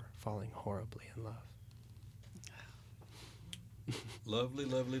before falling horribly in love. Lovely,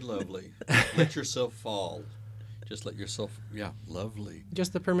 lovely, lovely. Let yourself fall. Just let yourself, lovely.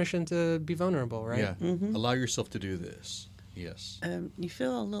 Just the permission to be vulnerable, right? Yeah, allow yourself to do this. Yes. You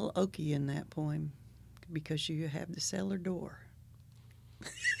feel a little oaky in that poem because you have the cellar door.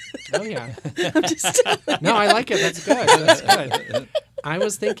 Oh, yeah. I'm just telling No, I like it. That's good. That's good. I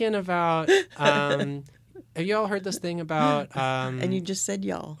was thinking about, have you all heard this thing about... and you just said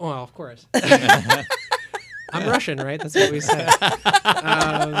y'all. Well, of course. I'm Russian, right? That's what we say.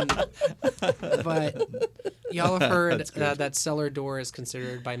 But y'all have heard that cellar door is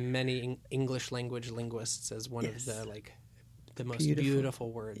considered by many English language linguists as one of the most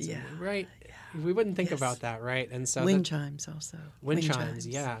beautiful words, Yeah. right? We wouldn't think about that, right? And so Wind chimes also. wind chimes,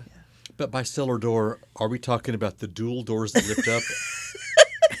 yeah. But by cellar door, are we talking about the dual doors that lift up?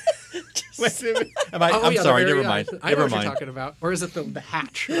 I'm Oh, sorry, the very- never mind. I know Never what mind. you're talking about. Or is it the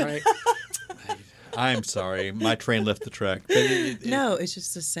hatch, right? I'm sorry, my train left the track. But No, it's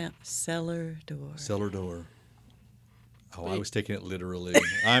just a cellar door. cellar door. Oh, I was taking it literally.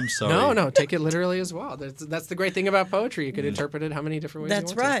 I'm sorry. No, take it literally as well. That's the great thing about poetry. You can interpret it how many different ways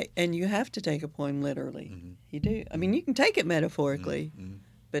That's you want right. And you have to take a poem literally. You do. I mean, you can take it metaphorically,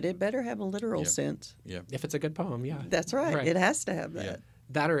 but it better have a literal Yeah. sense. Yeah. to. If it's a good poem, yeah. That's right. Right. It has to have that. Yeah.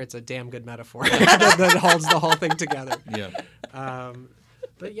 That or it's a damn good metaphor that holds the whole thing together. Yeah.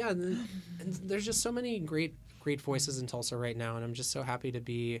 But yeah, and there's just so many great voices in Tulsa right now, and I'm just so happy to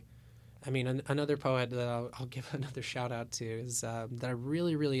be. I mean, another poet that I'll give another shout out to is that I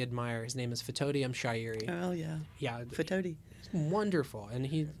really, really admire. His name is Fatodi Mshairi. Oh, yeah. Yeah, Fatodi. wonderful, and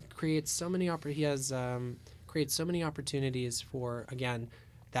he creates so many. He has creates so many opportunities for, again,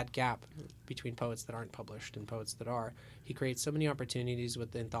 that gap between poets that aren't published and poets that are. He creates so many opportunities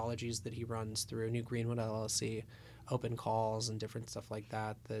with the anthologies that he runs through New Greenwood LLC, open calls, and different stuff like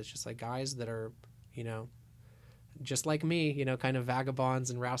that. That it's just like guys that are, just like me, kind of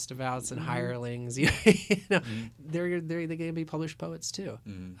vagabonds and roustabouts and hirelings. They can be published poets too,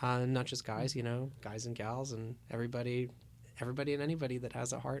 not just guys. Guys and gals and everybody and anybody that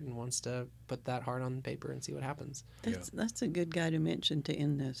has a heart and wants to put that heart on paper and see what happens. That's a good guy to mention to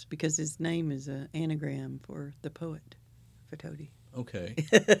end this because his name is an anagram for the poet, Fatodi. Okay.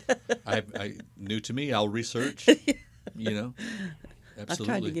 I new to me. I'll research.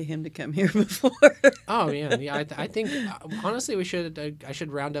 Absolutely. I've tried to get him to come here before. Oh man, yeah. I think honestly we should. I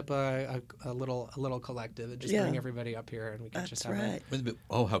should round up a little collective and just bring everybody up here and we can just have right. it.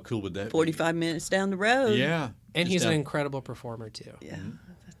 Oh, how cool would that be? 45 minutes down the road. Yeah. And Just he's an down- incredible performer too. Yeah.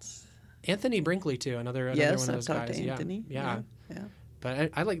 That's Anthony Brinkley too. Another yes, one of I've those talked guys. to Anthony. Yeah. Yeah.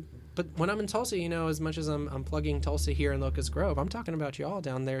 But I like. But when I'm in Tulsa, as much as I'm plugging Tulsa here in Locust Grove, I'm talking about you all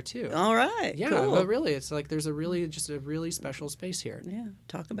down there too. All right. Yeah, cool. but really, it's like there's a really special space here. Yeah.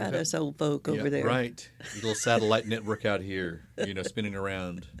 Talk about us old folk over there. Right. Little satellite network out here, spinning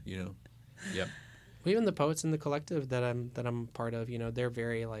around, Yep. Well, even the poets in the collective that I'm part of, they're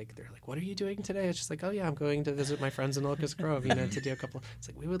very they're like, what are you doing today? It's just like, oh yeah, I'm going to visit my friends in Locust Grove, to do a couple. It's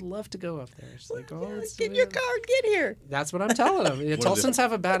like we would love to go up there. It's like, Get your car, get here. That's what I'm telling them. Tulsans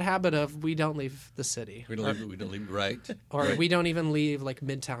have a bad habit of we don't leave the city, We don't leave right. or right. we don't even leave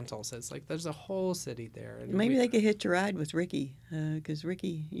Midtown Tulsa. It's like there's a whole city there. And Maybe they could hitch a ride with Ricky, because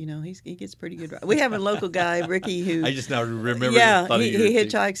Ricky, he gets pretty good ride. We have a local guy, Ricky, who I just now remember. yeah, thought of he your-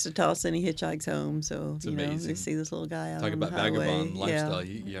 hitchhikes to Tulsa and he hitchhikes home. So It's they amazing. see this little guy out Talk on about the highway. vagabond lifestyle.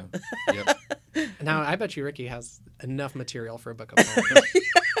 Yeah. Yep. Now I bet you Ricky has enough material for a book of poems.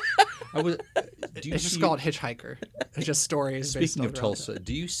 I was. Do you It's just see- called Hitchhiker. It's just stories. based Speaking of on Tulsa,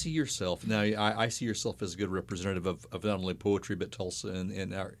 do you see yourself now? I see yourself as a good representative of not only poetry but Tulsa and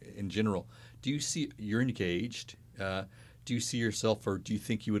in general. Do you see you're engaged? Do you see yourself, or do you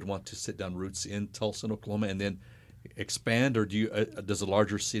think you would want to sit down roots in Tulsa, and Oklahoma, and then expand, or do you? Does a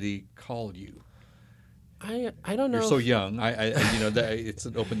larger city call you? I don't know. You're so young. It's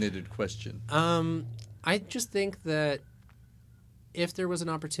an open-ended question. I just think that if there was an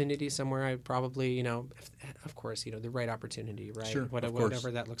opportunity somewhere, I'd probably, of course, the right opportunity, right? Sure, of course.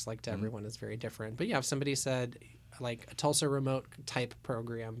 Whatever that looks like to everyone is very different. But yeah, if somebody said like a Tulsa remote type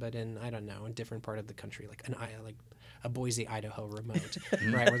program, but in, I don't know, a different part of the country, like a Boise, Idaho remote,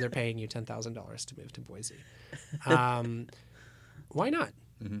 right, where they're paying you $10,000 to move to Boise, why not?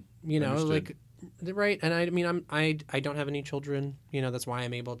 Mm-hmm. Understood. Right, and I don't have any children. That's why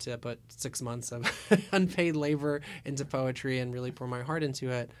I'm able to put 6 months of unpaid labor into poetry and really pour my heart into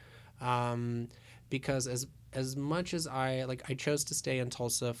it. Because as much as I chose to stay in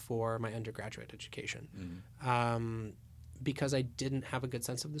Tulsa for my undergraduate education, because I didn't have a good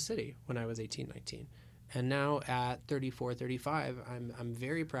sense of the city when I was 18, 19. And now at 34, 35, I'm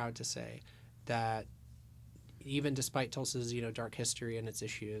very proud to say that even despite Tulsa's dark history and its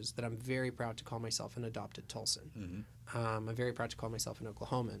issues, that I'm very proud to call myself an adopted Tulsan. I'm very proud to call myself an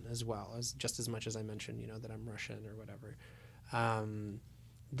Oklahoman as well, as just as much as I mentioned that I'm Russian or whatever.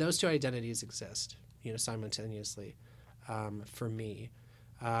 Those two identities exist simultaneously for me.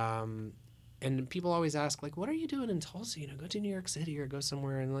 And people always ask what are you doing in Tulsa? Go to New York City or go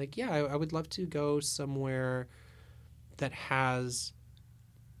somewhere. And I would love to go somewhere that has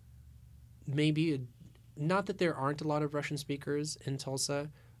maybe not that there aren't a lot of Russian speakers in Tulsa,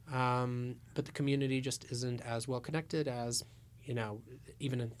 but the community just isn't as well connected as,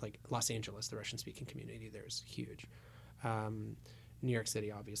 even in Los Angeles, the Russian speaking community there is huge. New York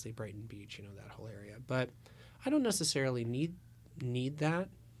City, obviously, Brighton Beach, that whole area. But I don't necessarily need that,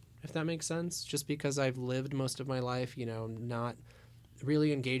 if that makes sense, just because I've lived most of my life, not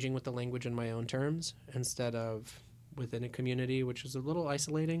really engaging with the language in my own terms instead of within a community, which is a little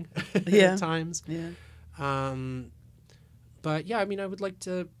isolating Yeah. at times. Yeah. But yeah, I mean, I would like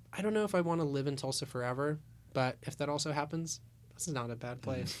to. I don't know if I want to live in Tulsa forever, but if that also happens, this is not a bad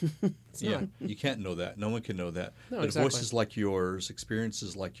place. It's Yeah, not. you can't know that. No one can know that. No, but exactly. voices like yours,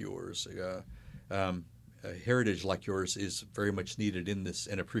 experiences like yours, heritage like yours is very much needed in this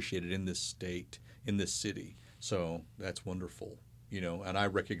and appreciated in this state, in this city. So that's wonderful, and I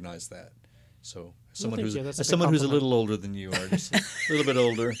recognize that. So someone thank who's you. That's a as big someone who's a compliment. little older than you are, just a little bit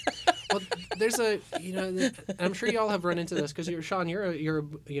older. Well, there's I'm sure y'all have run into this because Sean, you're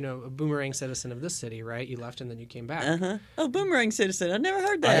a boomerang citizen of this city, right? You left and then you came back. Uh-huh. Oh, boomerang citizen. I never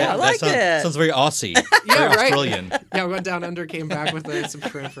heard Oh, that. yeah, I like that. Sounds very Aussie, Yeah, very right. Australian. Yeah, we went down under, came back with some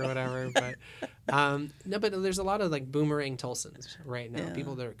shrimp or whatever. But no, but there's a lot of like boomerang Tulsans right now. Yeah.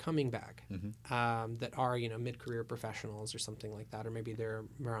 People that are coming back Mm-hmm. that are mid-career professionals or something like that, or maybe they're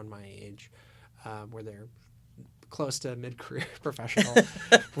around my age, where they're close to mid-career professional,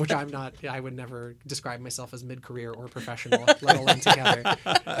 which I'm not. I would never describe myself as mid-career or professional, let alone together.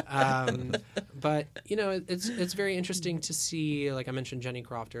 But it's very interesting to see. Like I mentioned, Jenny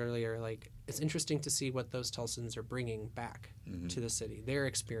Croft earlier. Like it's interesting to see what those Tulsans are bringing back to the city, their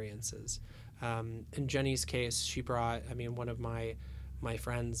experiences. In Jenny's case, she brought. I mean, one of my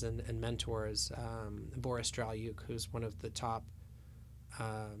friends and mentors, Boris Dralyuk, who's one of the top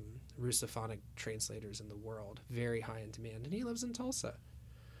Russophonic translators in the world, very high in demand, and he lives in Tulsa.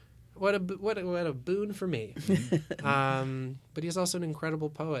 What a boon for me. But he's also an incredible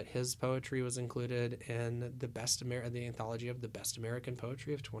poet. His poetry was included in the anthology of the best American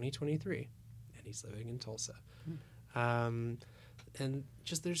poetry of 2023, and he's living in Tulsa. And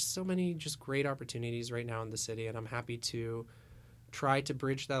just there's so many just great opportunities right now in the city, and I'm happy to try to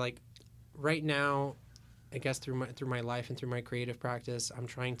bridge that. Like right now, I guess through my life and through my creative practice, I'm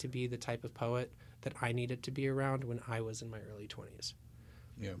trying to be the type of poet that I needed to be around when I was in my early 20s.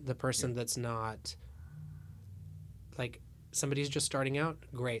 Yeah. The person that's not like somebody's just starting out.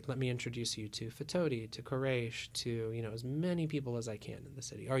 Great, let me introduce you to Fatodi, to Koresh, to as many people as I can in the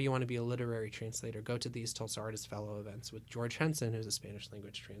city. Or you want to be a literary translator, go to these Tulsa Artist Fellow events with George Henson, who's a Spanish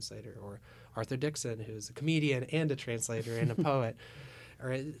language translator, or Arthur Dixon, who's a comedian and a translator and a poet.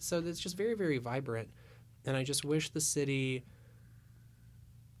 So it's just very, very vibrant. And I just wish the city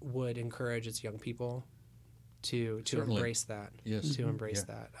would encourage its young people to Certainly. embrace that. Yes. To embrace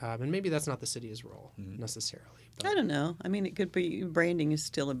that. And maybe that's not the city's role necessarily. But I don't know. I mean, it could be branding is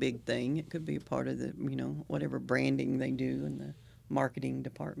still a big thing. It could be a part of the, whatever branding they do in the marketing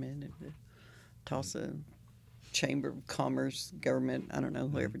department of the Tulsa Chamber of Commerce, government. I don't know,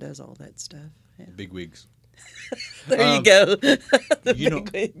 whoever does all that stuff. Yeah. Big wigs. There you go. The you know,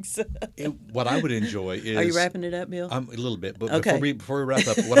 big wigs. What I would enjoy is. Are you wrapping it up, Bill? A little bit, but Okay. before we wrap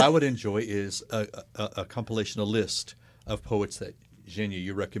up, what I would enjoy is a compilation, a list of poets that Zhenya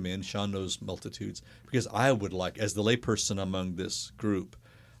you recommend. Sean knows multitudes, because I would like, as the layperson among this group,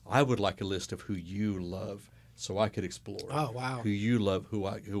 I would like a list of who you love, so I could explore. Oh, wow. Who you love, who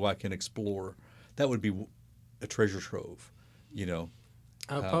I can explore. That would be a treasure trove,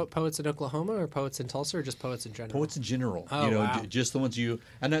 Poets in Oklahoma, or poets in Tulsa, or just poets in general? Poets in general, Oh, wow. just the ones and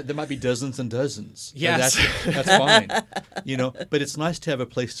there might be dozens and dozens. Yes. That's fine. But it's nice to have a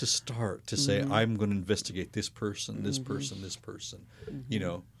place to start, to say, I'm going to investigate this person, this person, this person,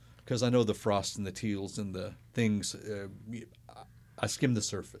 because I know the Frost and the Teals and the things. I skim the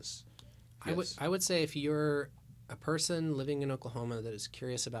surface. Yes. I would say if you're a person living in Oklahoma that is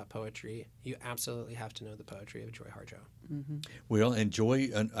curious about poetry, you absolutely have to know the poetry of Joy Harjo. Well, and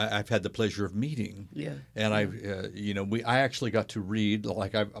Joy, I've had the pleasure of meeting. Yeah. And I actually got to read,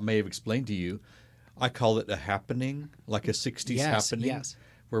 like I may have explained to you, I call it a happening, like a 60s happening. Yes.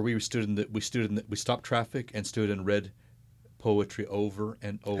 Where we stopped traffic and stood and read poetry over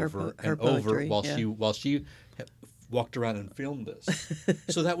and over her and over poetry, while she walked around and filmed us.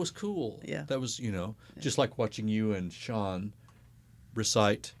 So that was cool. Yeah. That was, just like watching you and Sean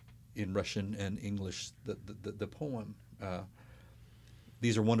recite in Russian and English the poem.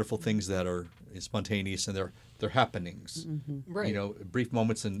 These are wonderful things that are spontaneous, and they're happenings. Right. Brief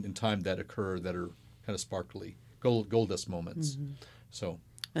moments in time that occur that are kind of sparkly, gold dust moments. So.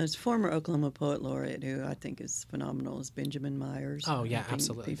 As former Oklahoma poet laureate, who I think is phenomenal, is Benjamin Myers. Oh, yeah, I think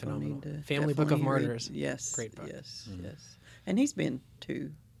absolutely people phenomenal. need to Family Book of definitely Martyrs. Yes. Great book. Yes, yes. And he's been to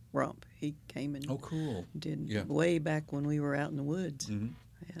Rump. He came and Oh, cool. did way back when we were out in the woods.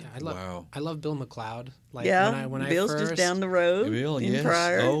 Yeah, I love Bill McLeod. Like Yeah, when Bill's I first, just down the road Bill, in yes.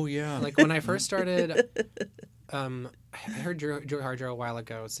 Pryor. Oh, yeah. Like when I first started, I heard Joy Harjo a while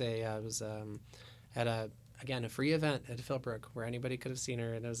ago say I was at a again, a free event at Philbrook where anybody could have seen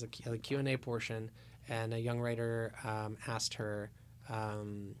her, and there was a Q&A portion, and a young writer asked her,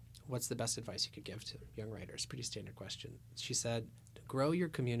 what's the best advice you could give to young writers? Pretty standard question. She said, grow your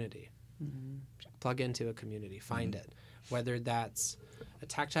community. Mm-hmm. Plug into a community. Find it. Whether that's a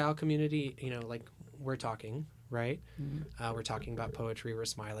tactile community, like we're talking, right? Mm-hmm. We're talking about poetry. We're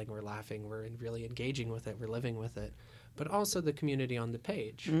smiling. We're laughing. We're really engaging with it. We're living with it. But also the community on the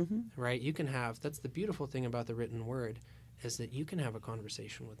page, right? You can have, that's the beautiful thing about the written word, is that you can have a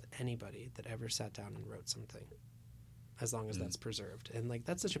conversation with anybody that ever sat down and wrote something, as long as that's preserved. And like,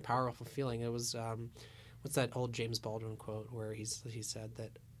 that's such a powerful feeling. It was, what's that old James Baldwin quote where he said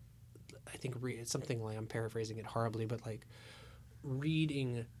that, I think it's something like, I'm paraphrasing it horribly, but like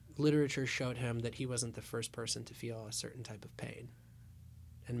reading literature showed him that he wasn't the first person to feel a certain type of pain,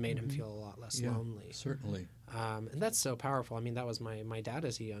 and made him feel a lot less lonely. Certainly. And that's so powerful. I mean, that was my dad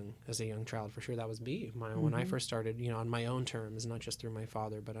as a young child, for sure. That was me when I first started, on my own terms, not just through my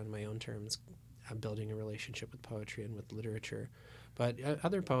father, but on my own terms, building a relationship with poetry and with literature. But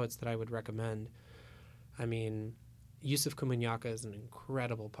other poets that I would recommend, I mean, Yusuf Komunyakaa is an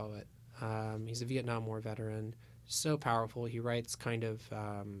incredible poet. He's a Vietnam War veteran. So powerful. He writes kind of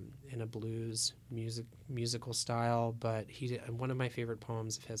in a blues musical style, but one of my favorite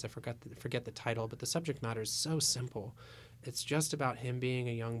poems of his, I forget the title, but the subject matter is so simple. It's just about him being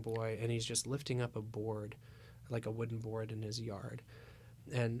a young boy, and he's just lifting up a board, like a wooden board in his yard.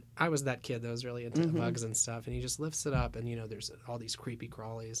 And I was that kid that was really into bugs and stuff, and he just lifts it up, and there's all these creepy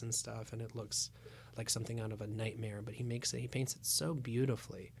crawlies and stuff, and it looks like something out of a nightmare, but he paints it so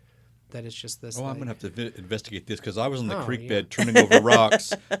beautifully that it's just this. I'm gonna have to investigate this, because I was in the creek bed turning over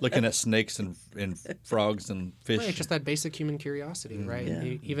rocks, looking at snakes and frogs and fish. Right, just that basic human curiosity, right?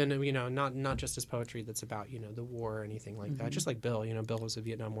 Yeah. Even not just as poetry that's about the war or anything like that. Just like Bill, Bill was a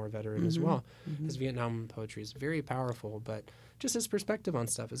Vietnam War veteran as well. His Vietnam poetry is very powerful, but just his perspective on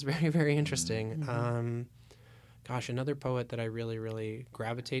stuff is very, very interesting. Another poet that I really, really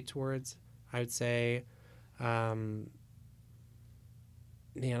gravitate towards, I would say.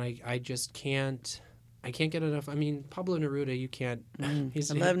 I just can't get enough. I mean, Pablo Neruda, you can't. I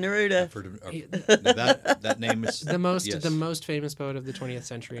love Neruda. That name is the most famous poet of the 20th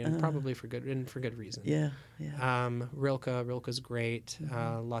century, and probably for good reason. Yeah. Rilke's great.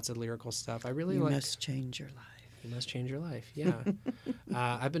 Lots of lyrical stuff. I really You must change your life. You must change your life. Yeah.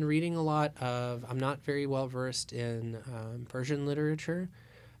 I've been reading a lot of. I'm not very well versed in Persian literature.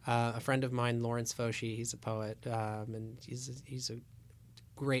 A friend of mine, Lawrence Foshi, he's a poet, and he's a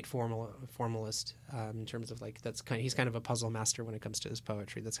great formalist in terms of he's kind of a puzzle master when it comes to his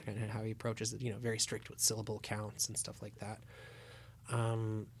poetry. That's kind of how he approaches it. Very strict with syllable counts and stuff like that.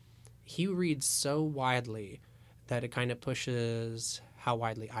 He reads so widely that it kind of pushes how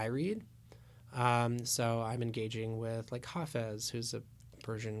widely I read. So I'm engaging with like Hafez, who's a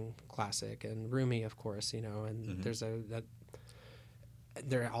Persian classic, and Rumi, of course. And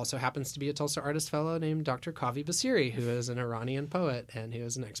there also happens to be a Tulsa Artist Fellow named Dr. Kavi Basiri, who is an Iranian poet and who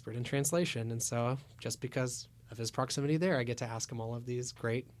is an expert in translation. And so just because of his proximity there, I get to ask him all of these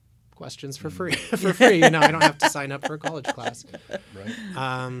great questions for free. I don't have to sign up for a college class.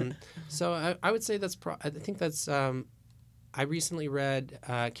 Right. So I would say I recently read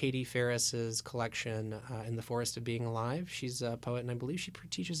Katie Ferris's collection, In the Forest of Being Alive. She's a poet, and I believe she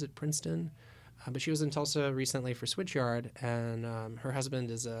teaches at Princeton. But she was in Tulsa recently for Switchyard, and her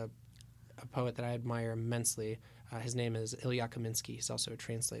husband is a poet that I admire immensely. His name is Ilya Kaminsky. He's also a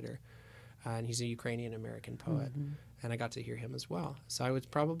translator, and he's a Ukrainian-American poet, and I got to hear him as well. So I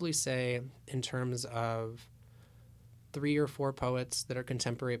would probably say, in terms of 3 or 4 poets that are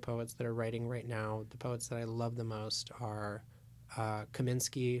contemporary poets that are writing right now, the poets that I love the most are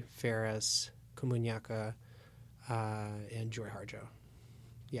Kaminsky, Ferris, Komunyakaa, and Joy Harjo.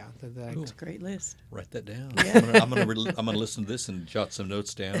 Yeah, that's a great list. Write that down. Yeah. I'm gonna listen to this and jot some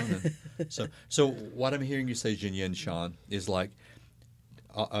notes down. So what I'm hearing you say, Zhenya and Sean, is like,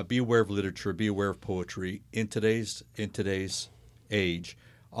 be aware of literature, be aware of poetry in today's age.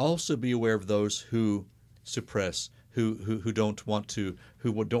 Also, be aware of those who suppress, who don't want you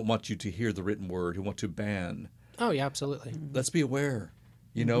to hear the written word, who want to ban. Oh yeah, absolutely. Let's be aware,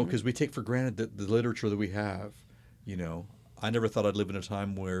 because we take for granted the literature that we have, I never thought I'd live in a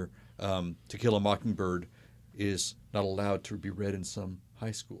time where To Kill a Mockingbird is not allowed to be read in some high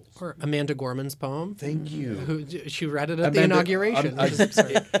schools. Or Amanda Gorman's poem. Thank you. She read it at the inauguration.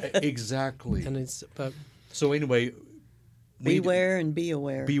 Exactly. But so anyway, beware and be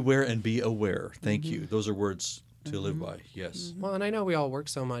aware. Beware and be aware. Thank you. Those are words to live by. Yes. Well, and I know we all work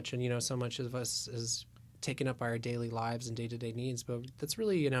so much, and so much of us is taken up by our daily lives and day-to-day needs. But that's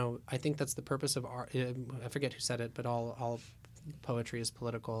really, I think that's the purpose of art. I forget who said it, but all poetry is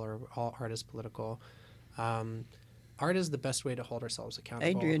political, or all art is political. Art is the best way to hold ourselves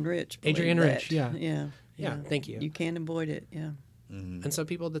accountable. Adrian Rich. Adrian Rich, that. yeah. Yeah. Thank you. You can't avoid it. Yeah. Mm-hmm. And so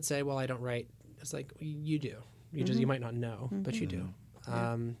people that say, well, I don't write, it's like, you do. You might not know, but you do.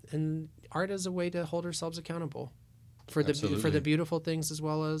 And art is a way to hold ourselves accountable for the beautiful things as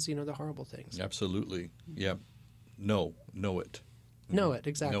well as, the horrible things. Absolutely. Yeah. Know it. Know it,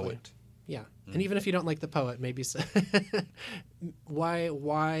 exactly. Know it. Yeah. And even if you don't like the poet, maybe why,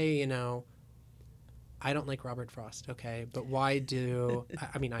 I don't like Robert Frost, okay? But why do,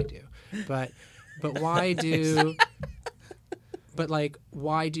 I mean, I do. But why do,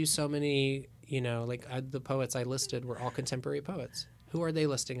 why do so many, the poets I listed were all contemporary poets? Who are they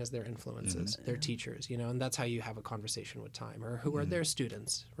listing as their influences, their teachers, and that's how you have a conversation with time. Or who are their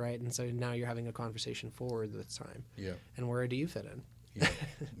students, right? And so now you're having a conversation forward with time. Yeah. And where do you fit in? Yeah.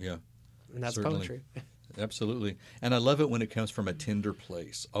 Yeah. And that's Certainly. poetry. Absolutely. And I love it when it comes from a tender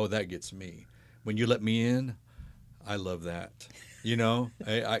place. Oh, that gets me. When you let me in, I love that.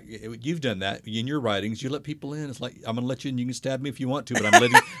 You've done that in your writings. You let people in. It's like, I'm going to let you in. You can stab me if you want to,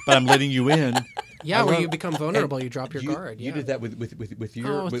 but I'm letting you in. Yeah, when you become vulnerable, you drop your guard. You did that with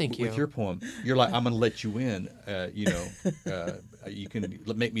your poem. You're like, I'm going to let you in. You can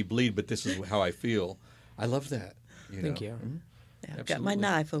make me bleed, but this is how I feel. I love that. Thank you. Mm-hmm. Yeah, I've got my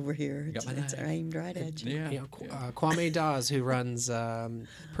knife over here. Got my It's knife. aimed right at you. Yeah. Kwame Dawes, who runs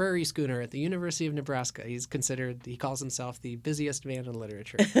Prairie Schooner at the University of Nebraska, he calls himself the busiest man in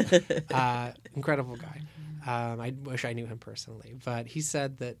literature. Incredible guy. I wish I knew him personally, but he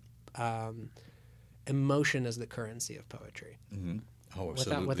said that emotion is the currency of poetry. Mm-hmm. Oh,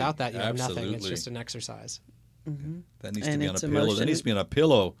 absolutely. Without that, you have Absolutely. nothing. It's just an exercise. Mm-hmm. That needs And to be on a it's pillow. emotion. That needs to be on a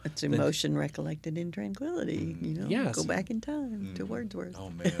pillow. It's emotion recollected in tranquility. Yes. Go back in time to Wordsworth. Oh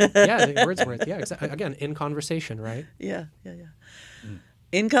man. Yeah, Wordsworth. Yeah, again, in conversation, right? Yeah.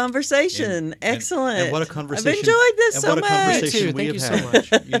 In conversation. Excellent. And what a conversation. I've enjoyed this and so what a much. conversation Me too. we Thank have you had.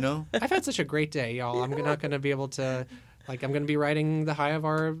 so much. I've had such a great day, y'all. I'm not going to be able to, I'm going to be writing the high of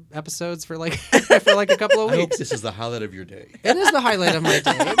our episodes for a couple of I hope weeks. this is the highlight of your day. It is the highlight of my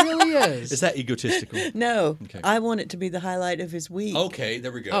day. It really is. Is that egotistical? No, Okay. I want it to be the highlight of his week. Okay,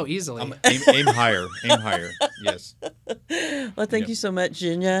 there we go. Oh, easily. Aim higher. Aim higher. Yes. Well, thank you so much,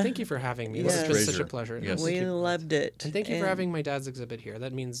 Zhenya. Thank you for having me. Yes. This has been such a Treasure. pleasure. Yes. We loved it. And thank you for having my dad's exhibit here.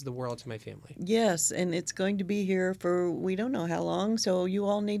 That means the world to my family. Yes, and it's going to be here for we don't know how long, so you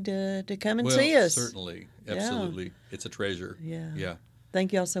all need to come and see us. Certainly. Absolutely. It's a treasure. Yeah. Yeah.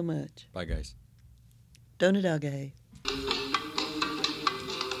 Thank you all so much. Bye, guys. Donadage.